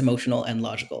parts emotional and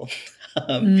logical.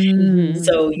 um, Mm-hmm.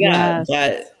 so yeah, Yes.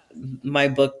 that my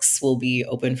books will be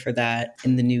open for that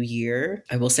in the new year.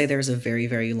 I will say there's a very,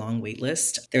 very long wait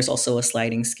list. There's also a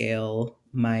sliding scale.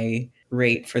 My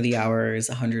rate for the hour is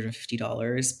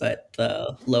 $150, but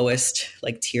the lowest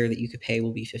like tier that you could pay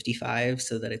will be 55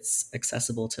 so that it's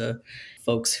accessible to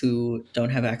folks who don't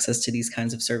have access to these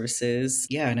kinds of services.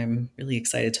 Yeah, and I'm really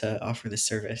excited to offer this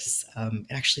service. It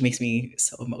actually makes me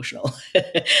so emotional.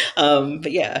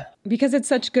 But yeah. Because it's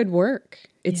such good work.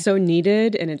 It's so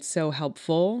needed and it's so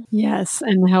helpful. Yes,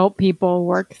 and help people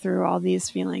work through all these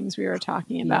feelings we were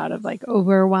talking about of like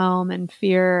overwhelm and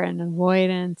fear and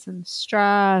avoidance and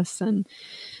stress. And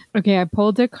okay, I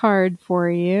pulled a card for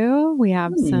you. We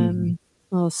have some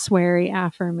little sweary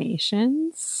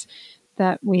affirmations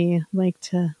that we like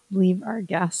to leave our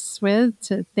guests with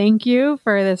to thank you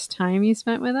for this time you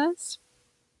spent with us.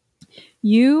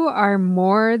 You are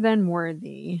more than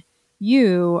worthy.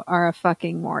 You are a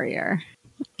fucking warrior.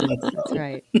 That's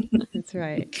right. That's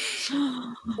right. So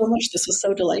much. This was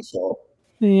so delightful.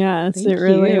 Yes, Thank it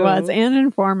really you. was. And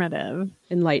informative.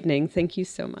 Enlightening. Thank you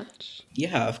so much.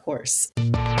 Yeah, of course.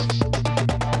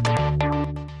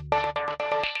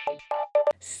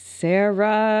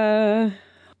 Sarah.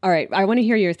 All right. I want to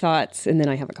hear your thoughts, and then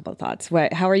I have a couple of thoughts.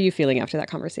 How are you feeling after that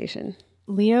conversation?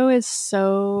 Leo is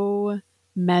so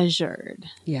measured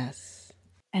Yes.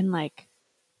 and like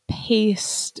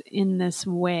paced in this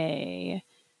way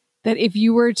that if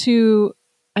you were to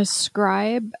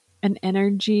ascribe an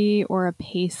energy or a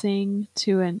pacing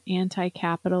to an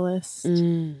anti-capitalist,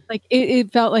 like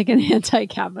it felt like an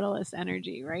anti-capitalist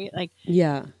energy, right? Like,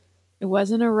 yeah, it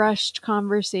wasn't a rushed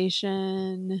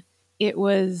conversation. It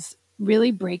was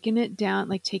really breaking it down,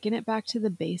 like taking it back to the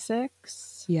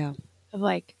basics. Yeah. Of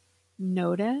like,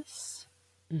 notice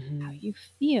how you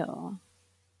feel.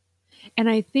 And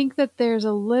I think that there's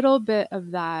a little bit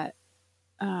of that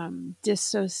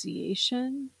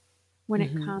dissociation when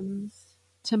it comes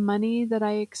to money that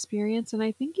I experience. And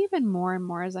I think even more and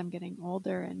more as I'm getting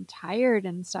older and tired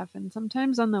and stuff. And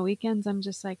sometimes on the weekends, I'm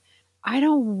just like, I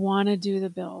don't want to do the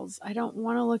bills. I don't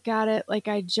want to look at it. Like,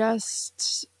 I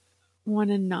just want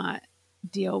to not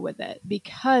deal with it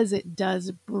because it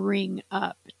does bring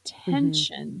up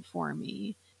tension for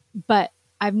me. But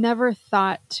I've never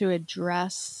thought to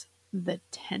address the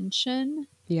tension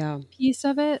piece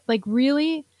of it. Like,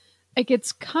 really, like,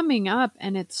 it's coming up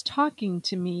and it's talking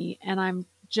to me and I'm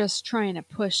just trying to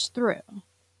push through.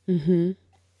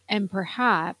 And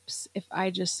perhaps if I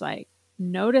just like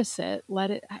notice it,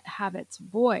 let it have its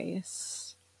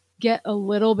voice, get a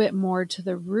little bit more to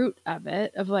the root of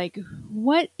it, of like,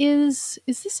 what is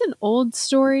this an old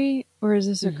story or is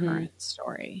this a current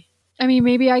story? I mean,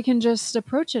 maybe I can just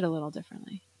approach it a little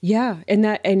differently. Yeah.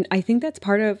 And I think that's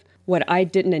part of what I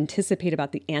didn't anticipate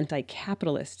about the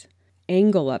anti-capitalist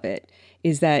angle of it,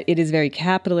 is that it is very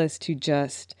capitalist to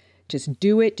just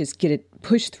do it, just get it,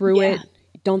 push through it.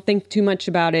 Don't think too much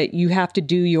about it. You have to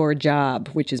do your job,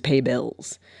 which is pay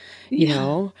bills, you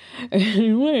know?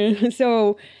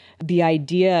 So the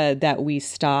idea that we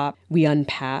stop, we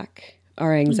unpack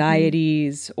our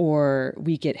anxieties or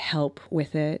we get help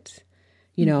with it,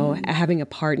 you know, having a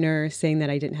partner saying that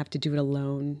I didn't have to do it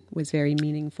alone was very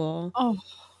meaningful.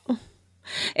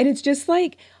 And it's just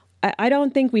like, I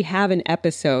don't think we have an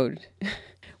episode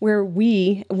where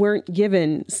we weren't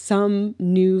given some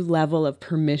new level of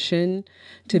permission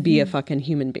to be a fucking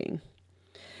human being.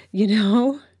 You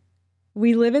know,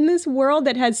 we live in this world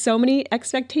that has so many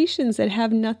expectations that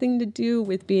have nothing to do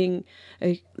with being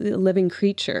a living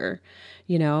creature,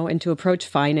 you know, and to approach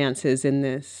finances in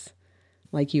this,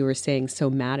 like you were saying,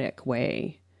 somatic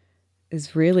way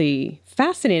is really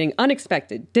fascinating.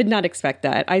 Unexpected. Did not expect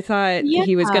that. I thought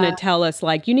he was going to tell us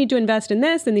like, you need to invest in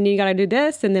this and then you got to do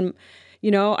this. And then, you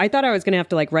know, I thought I was going to have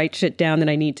to like write shit down that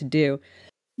I need to do.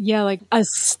 Yeah, like a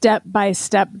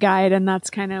step-by-step guide. And that's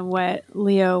kind of what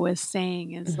Leo was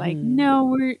saying is like,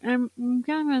 no, I'm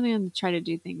kind of going to try to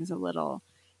do things a little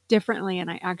differently.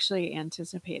 And I actually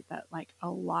anticipate that like a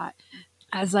lot,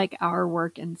 as like our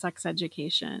work in sex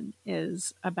education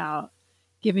is about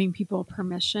giving people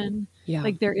permission.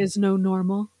 Like there is no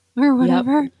normal or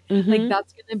whatever. Like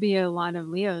that's going to be a lot of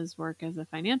Leo's work as a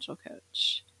financial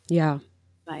coach. Yeah.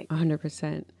 Like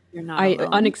 100%. You're not alone.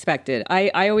 Unexpected.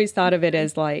 I always thought of it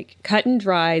as like cut and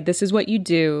dry. This is what you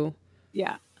do.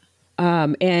 Yeah.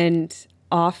 And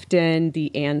often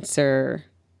the answer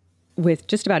with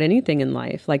just about anything in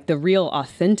life, like the real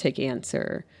authentic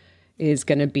answer is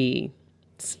going to be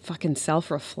fucking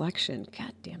self-reflection.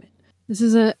 God damn it. This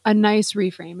is a nice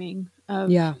reframing of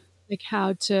like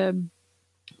how to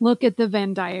look at the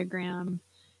Venn diagram,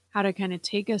 how to kind of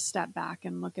take a step back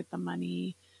and look at the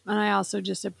money. And I also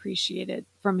just appreciated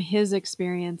from his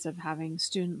experience of having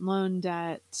student loan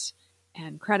debt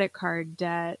and credit card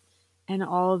debt and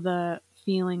all the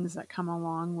feelings that come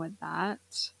along with that.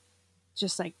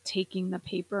 Just like taking the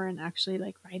paper and actually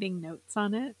like writing notes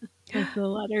on it with the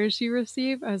letters you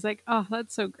receive. I was like, oh,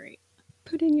 that's so great.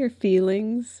 Putting your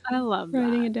feelings. I love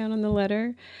writing that. it down on the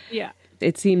letter. Yeah.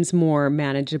 It seems more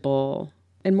manageable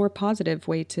and more positive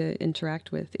way to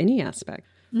interact with any aspect.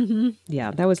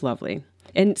 Yeah, that was lovely.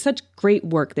 And such great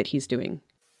work that he's doing.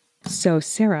 So,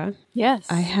 Sarah, Yes.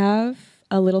 I have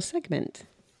a little segment.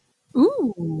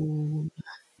 Ooh.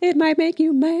 It might make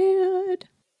you mad.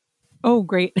 Oh,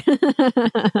 great.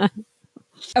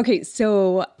 Okay,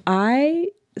 so I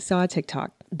saw a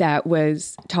TikTok that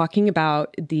was talking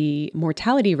about the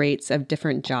mortality rates of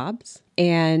different jobs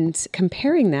and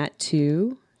comparing that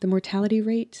to the mortality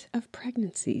rate of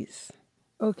pregnancies.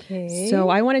 Okay. So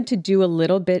I wanted to do a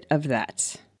little bit of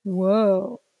that.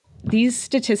 Whoa. These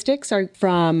statistics are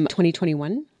from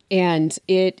 2021, and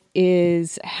it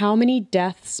is how many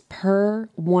deaths per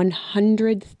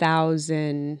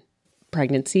 100,000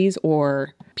 pregnancies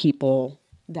or people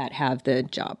that have the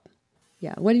job.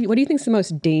 Yeah. What do you think is the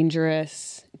most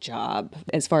dangerous job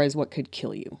as far as what could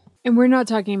kill you? And we're not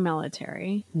talking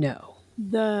military. No.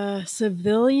 The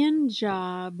civilian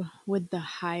job with the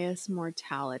highest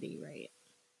mortality rate.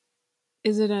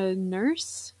 Is it a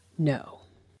nurse? No.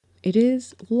 It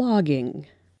is logging.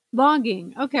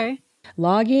 Logging. Okay.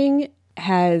 Logging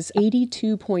has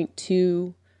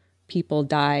 82.2 people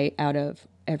die out of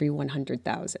every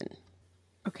 100,000.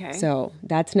 Okay. So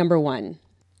that's number one.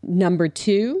 Number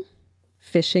two,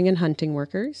 fishing and hunting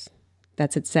workers.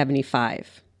 That's at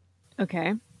 75.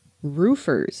 Okay.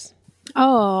 Roofers,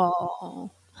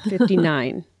 Oh.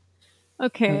 59.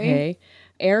 Okay. Okay.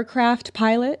 Aircraft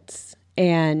pilots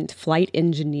and flight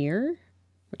engineer,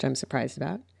 which I'm surprised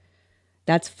about.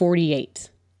 That's 48.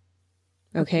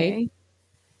 Okay.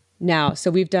 Now,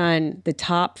 so we've done the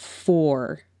top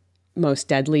 4 most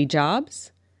deadly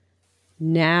jobs.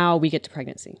 Now we get to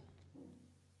pregnancy.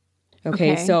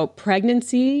 Okay. So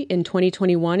pregnancy in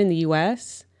 2021 in the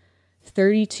US,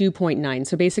 32.9.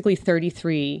 So basically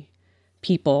 33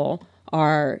 people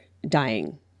are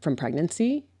dying from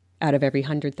pregnancy out of every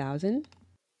 100,000.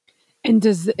 And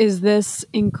is this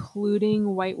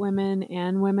including white women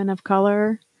and women of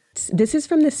color? This is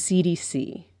from the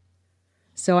CDC.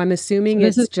 So I'm assuming So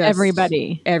this it's is just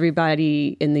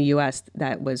everybody in the US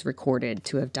that was recorded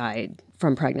to have died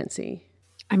from pregnancy.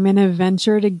 I'm going to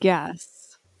venture to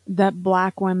guess that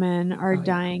Black women are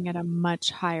dying at a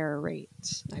much higher rate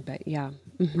I bet, yeah.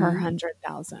 per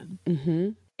 100,000. Mm-hmm.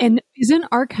 And isn't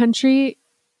our country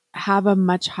have a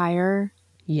much higher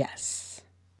Yes.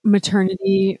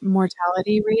 maternity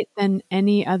mortality rate than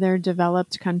any other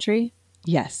developed country?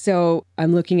 Yes. So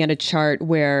I'm looking at a chart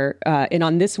where, and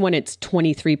on this one, it's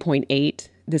 23.8.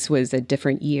 This was a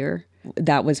different year.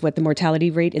 That was what the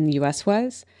mortality rate in the US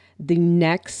was. The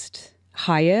next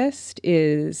highest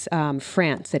is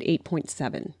France at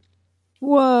 8.7.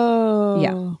 Whoa.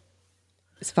 Yeah.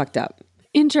 It's fucked up.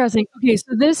 Interesting. Okay,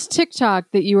 so this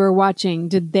TikTok that you were watching,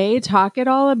 did they talk at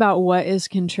all about what is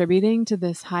contributing to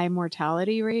this high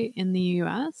mortality rate in the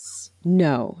US?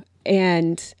 No.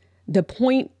 And the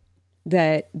point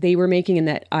that they were making, and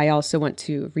that I also want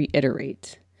to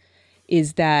reiterate,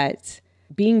 is that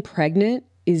being pregnant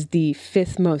is the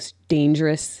 5th most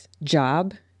dangerous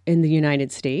job in the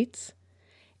United States,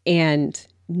 and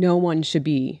no one should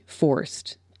be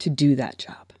forced to do that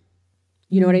job.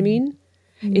 You know what I mean?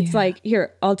 It's like,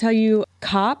 here, I'll tell you,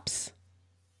 cops,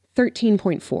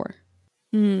 13.4.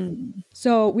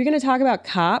 So we're going to talk about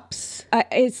cops.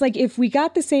 It's like, if we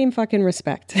got the same fucking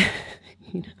respect,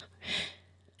 you know.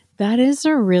 That is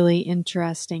a really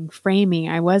interesting framing.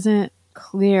 I wasn't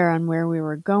clear on where we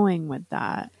were going with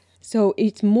that. So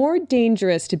it's more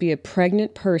dangerous to be a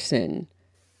pregnant person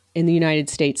in the United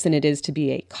States than it is to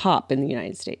be a cop in the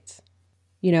United States,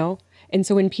 you know? And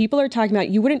so when people are talking about,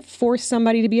 you wouldn't force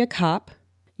somebody to be a cop,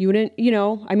 you wouldn't, you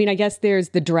know, I mean, I guess there's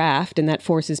the draft, and that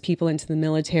forces people into the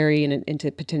military and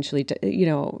into potentially, you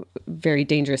know, very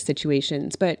dangerous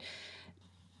situations. But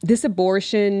this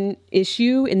abortion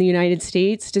issue in the United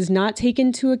States does not take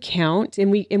into account, and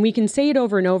we can say it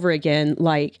over and over again,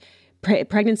 like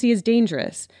pregnancy is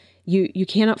dangerous. You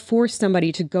cannot force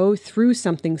somebody to go through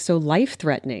something so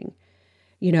life-threatening,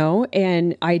 you know?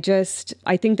 And I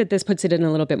think that this puts it in a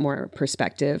little bit more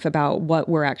perspective about what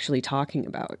we're actually talking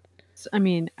about. I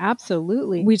mean,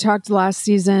 absolutely. We talked last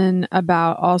season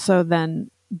about also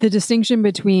then the distinction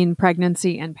between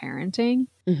pregnancy and parenting.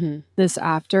 This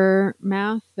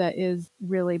aftermath that is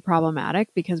really problematic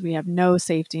because we have no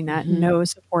safety net, no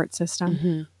support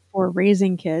system for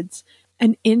raising kids.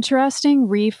 An interesting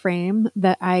reframe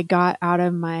that I got out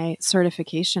of my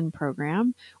certification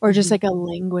program, or just like a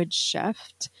language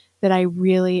shift that I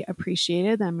really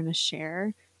appreciated that I'm going to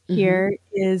share here,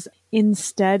 is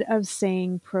instead of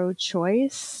saying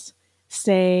pro-choice,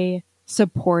 say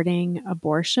supporting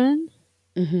abortion.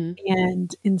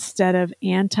 And instead of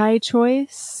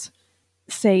anti-choice,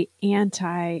 say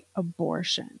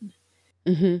anti-abortion.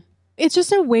 It's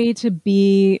just a way to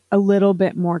be a little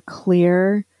bit more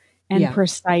clear and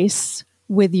precise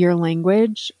with your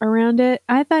language around it.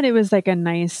 I thought it was like a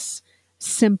nice,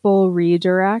 simple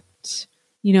redirect.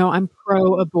 You know, I'm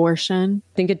pro-abortion.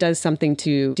 I think it does something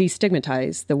to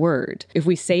destigmatize the word. If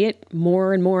we say it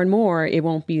more and more and more, it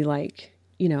won't be like,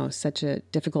 you know, such a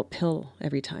difficult pill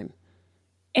every time.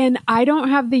 And I don't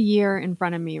have the year in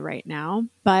front of me right now,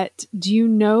 but do you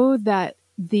know that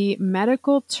the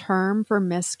medical term for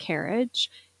miscarriage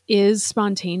is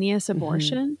spontaneous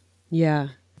abortion? Yeah.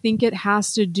 I think it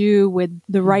has to do with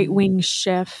the right-wing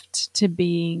shift to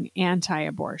being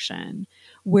anti-abortion,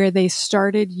 where they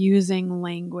started using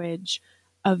language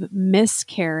of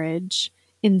miscarriage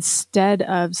instead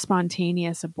of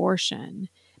spontaneous abortion,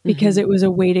 because it was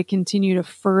a way to continue to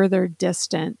further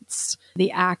distance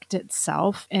the act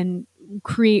itself and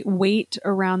create weight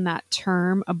around that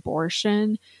term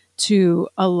abortion to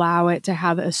allow it to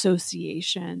have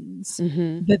associations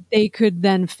that they could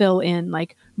then fill in,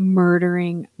 like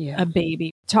murdering a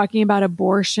baby. Talking about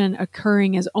abortion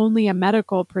occurring as only a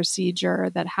medical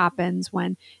procedure that happens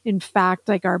when, in fact,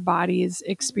 like our bodies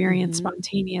experience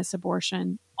spontaneous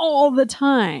abortion all the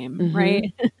time,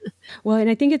 right? Well,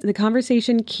 and I think the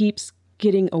conversation keeps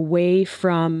getting away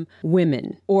from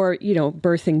women or, you know,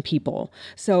 birthing people.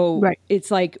 So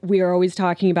it's like we are always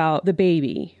talking about the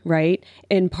baby, right?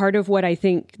 And part of what I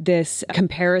think this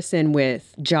comparison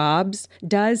with jobs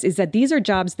does is that these are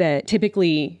jobs that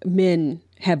typically men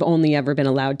have only ever been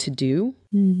allowed to do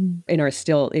and are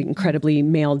still incredibly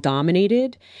male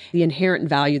dominated. The inherent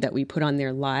value that we put on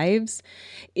their lives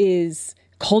is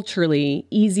culturally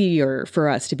easier for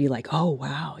us to be like, oh,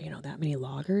 wow, you know, that many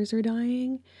loggers are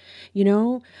dying, you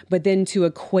know, but then to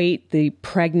equate the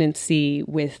pregnancy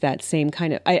with that same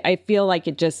kind of, I feel like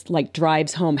it just like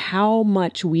drives home how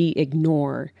much we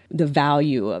ignore the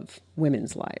value of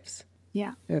women's lives.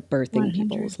 Yeah. Of birthing 100.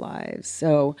 people's lives.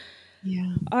 So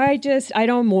yeah. I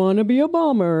don't want to be a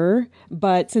bummer,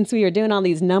 but since we are doing all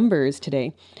these numbers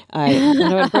today, I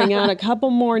want to bring out a couple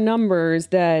more numbers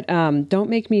that don't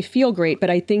make me feel great,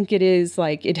 but I think it is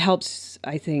like, it helps,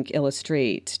 I think,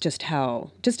 illustrate just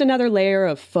another layer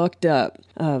of fucked up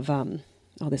of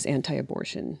all this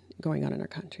anti-abortion going on in our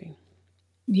country.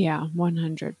 Yeah,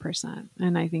 100%.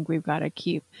 And I think we've got to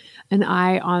keep an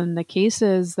eye on the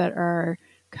cases that are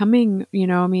coming. You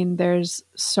know, I mean, there's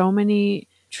so many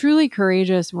truly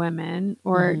courageous women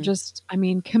or just, I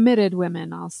mean, committed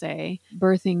women, I'll say,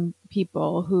 birthing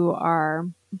people who are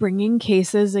bringing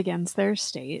cases against their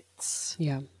states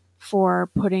for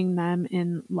putting them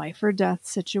in life or death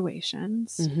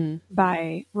situations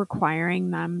by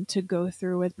requiring them to go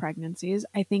through with pregnancies.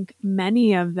 I think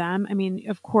many of them, I mean,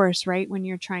 of course, right, when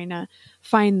you're trying to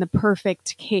find the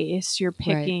perfect case, you're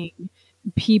picking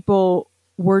people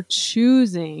were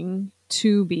choosing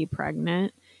to be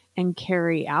pregnant and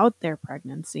carry out their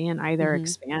pregnancy and either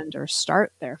expand or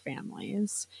start their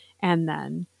families. And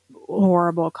then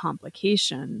horrible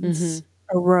complications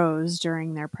arose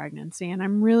during their pregnancy. And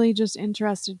I'm really just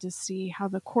interested to see how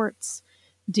the courts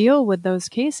deal with those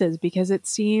cases, because it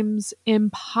seems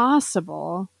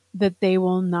impossible that they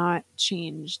will not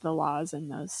change the laws in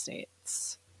those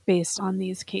states based on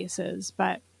these cases.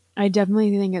 But I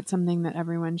definitely think it's something that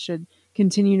everyone should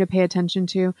continue to pay attention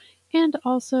to. And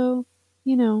also,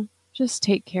 you know, just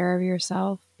take care of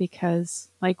yourself, because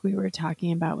like we were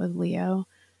talking about with Leo,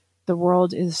 the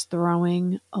world is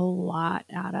throwing a lot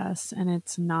at us and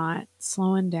it's not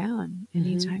slowing down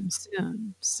anytime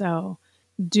soon. So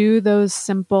do those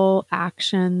simple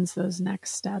actions, those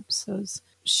next steps, those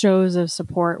shows of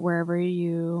support wherever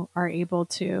you are able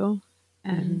to,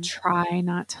 and try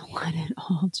not to let it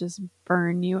all just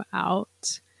burn you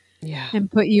out. And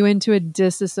put you into a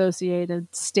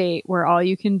disassociated state where all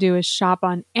you can do is shop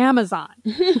on Amazon.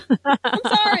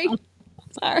 I'm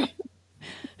sorry.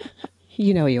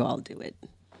 You know you all do it.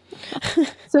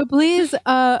 So please,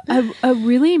 a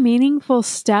really meaningful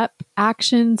step,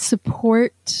 action,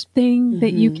 support thing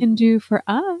that you can do for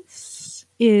us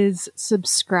is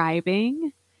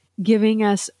subscribing, giving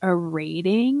us a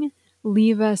rating,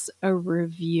 leave us a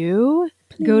review.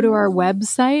 Please. Go to our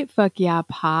website, Fuck Yeah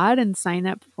Pod, and sign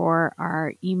up for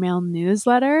our email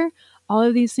newsletter. All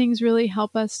of these things really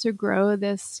help us to grow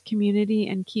this community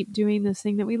and keep doing this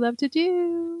thing that we love to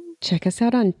do. Check us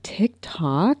out on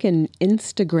TikTok and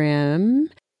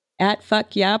Instagram at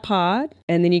Fuck Yeah Pod.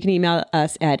 And then you can email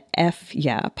us at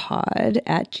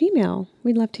fyapod@gmail.com.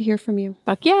 We'd love to hear from you.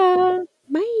 Fuck yeah.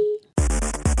 Bye.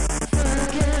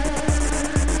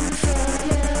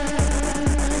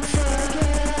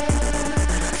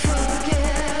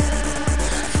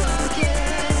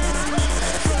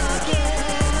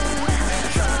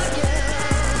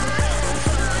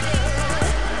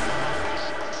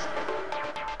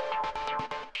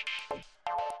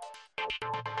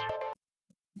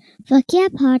 Fuck Yeah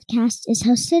Podcast is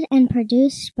hosted and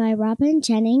produced by Robin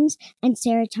Jennings and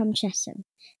Sarah Tomcheson,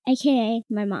 aka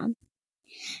my mom.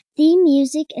 Theme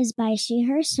music is by She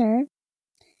Her Sir.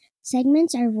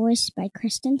 Segments are voiced by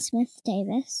Kristen Smith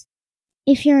Davis.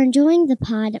 If you're enjoying the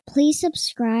pod, please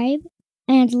subscribe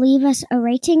and leave us a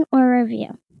rating or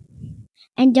review.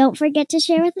 And don't forget to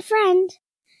share with a friend.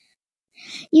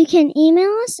 You can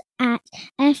email us at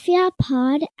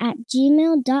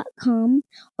fyapod@gmail.com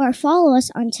or follow us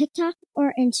on TikTok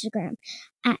or Instagram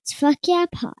at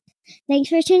fuckyapod. Thanks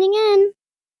for tuning in.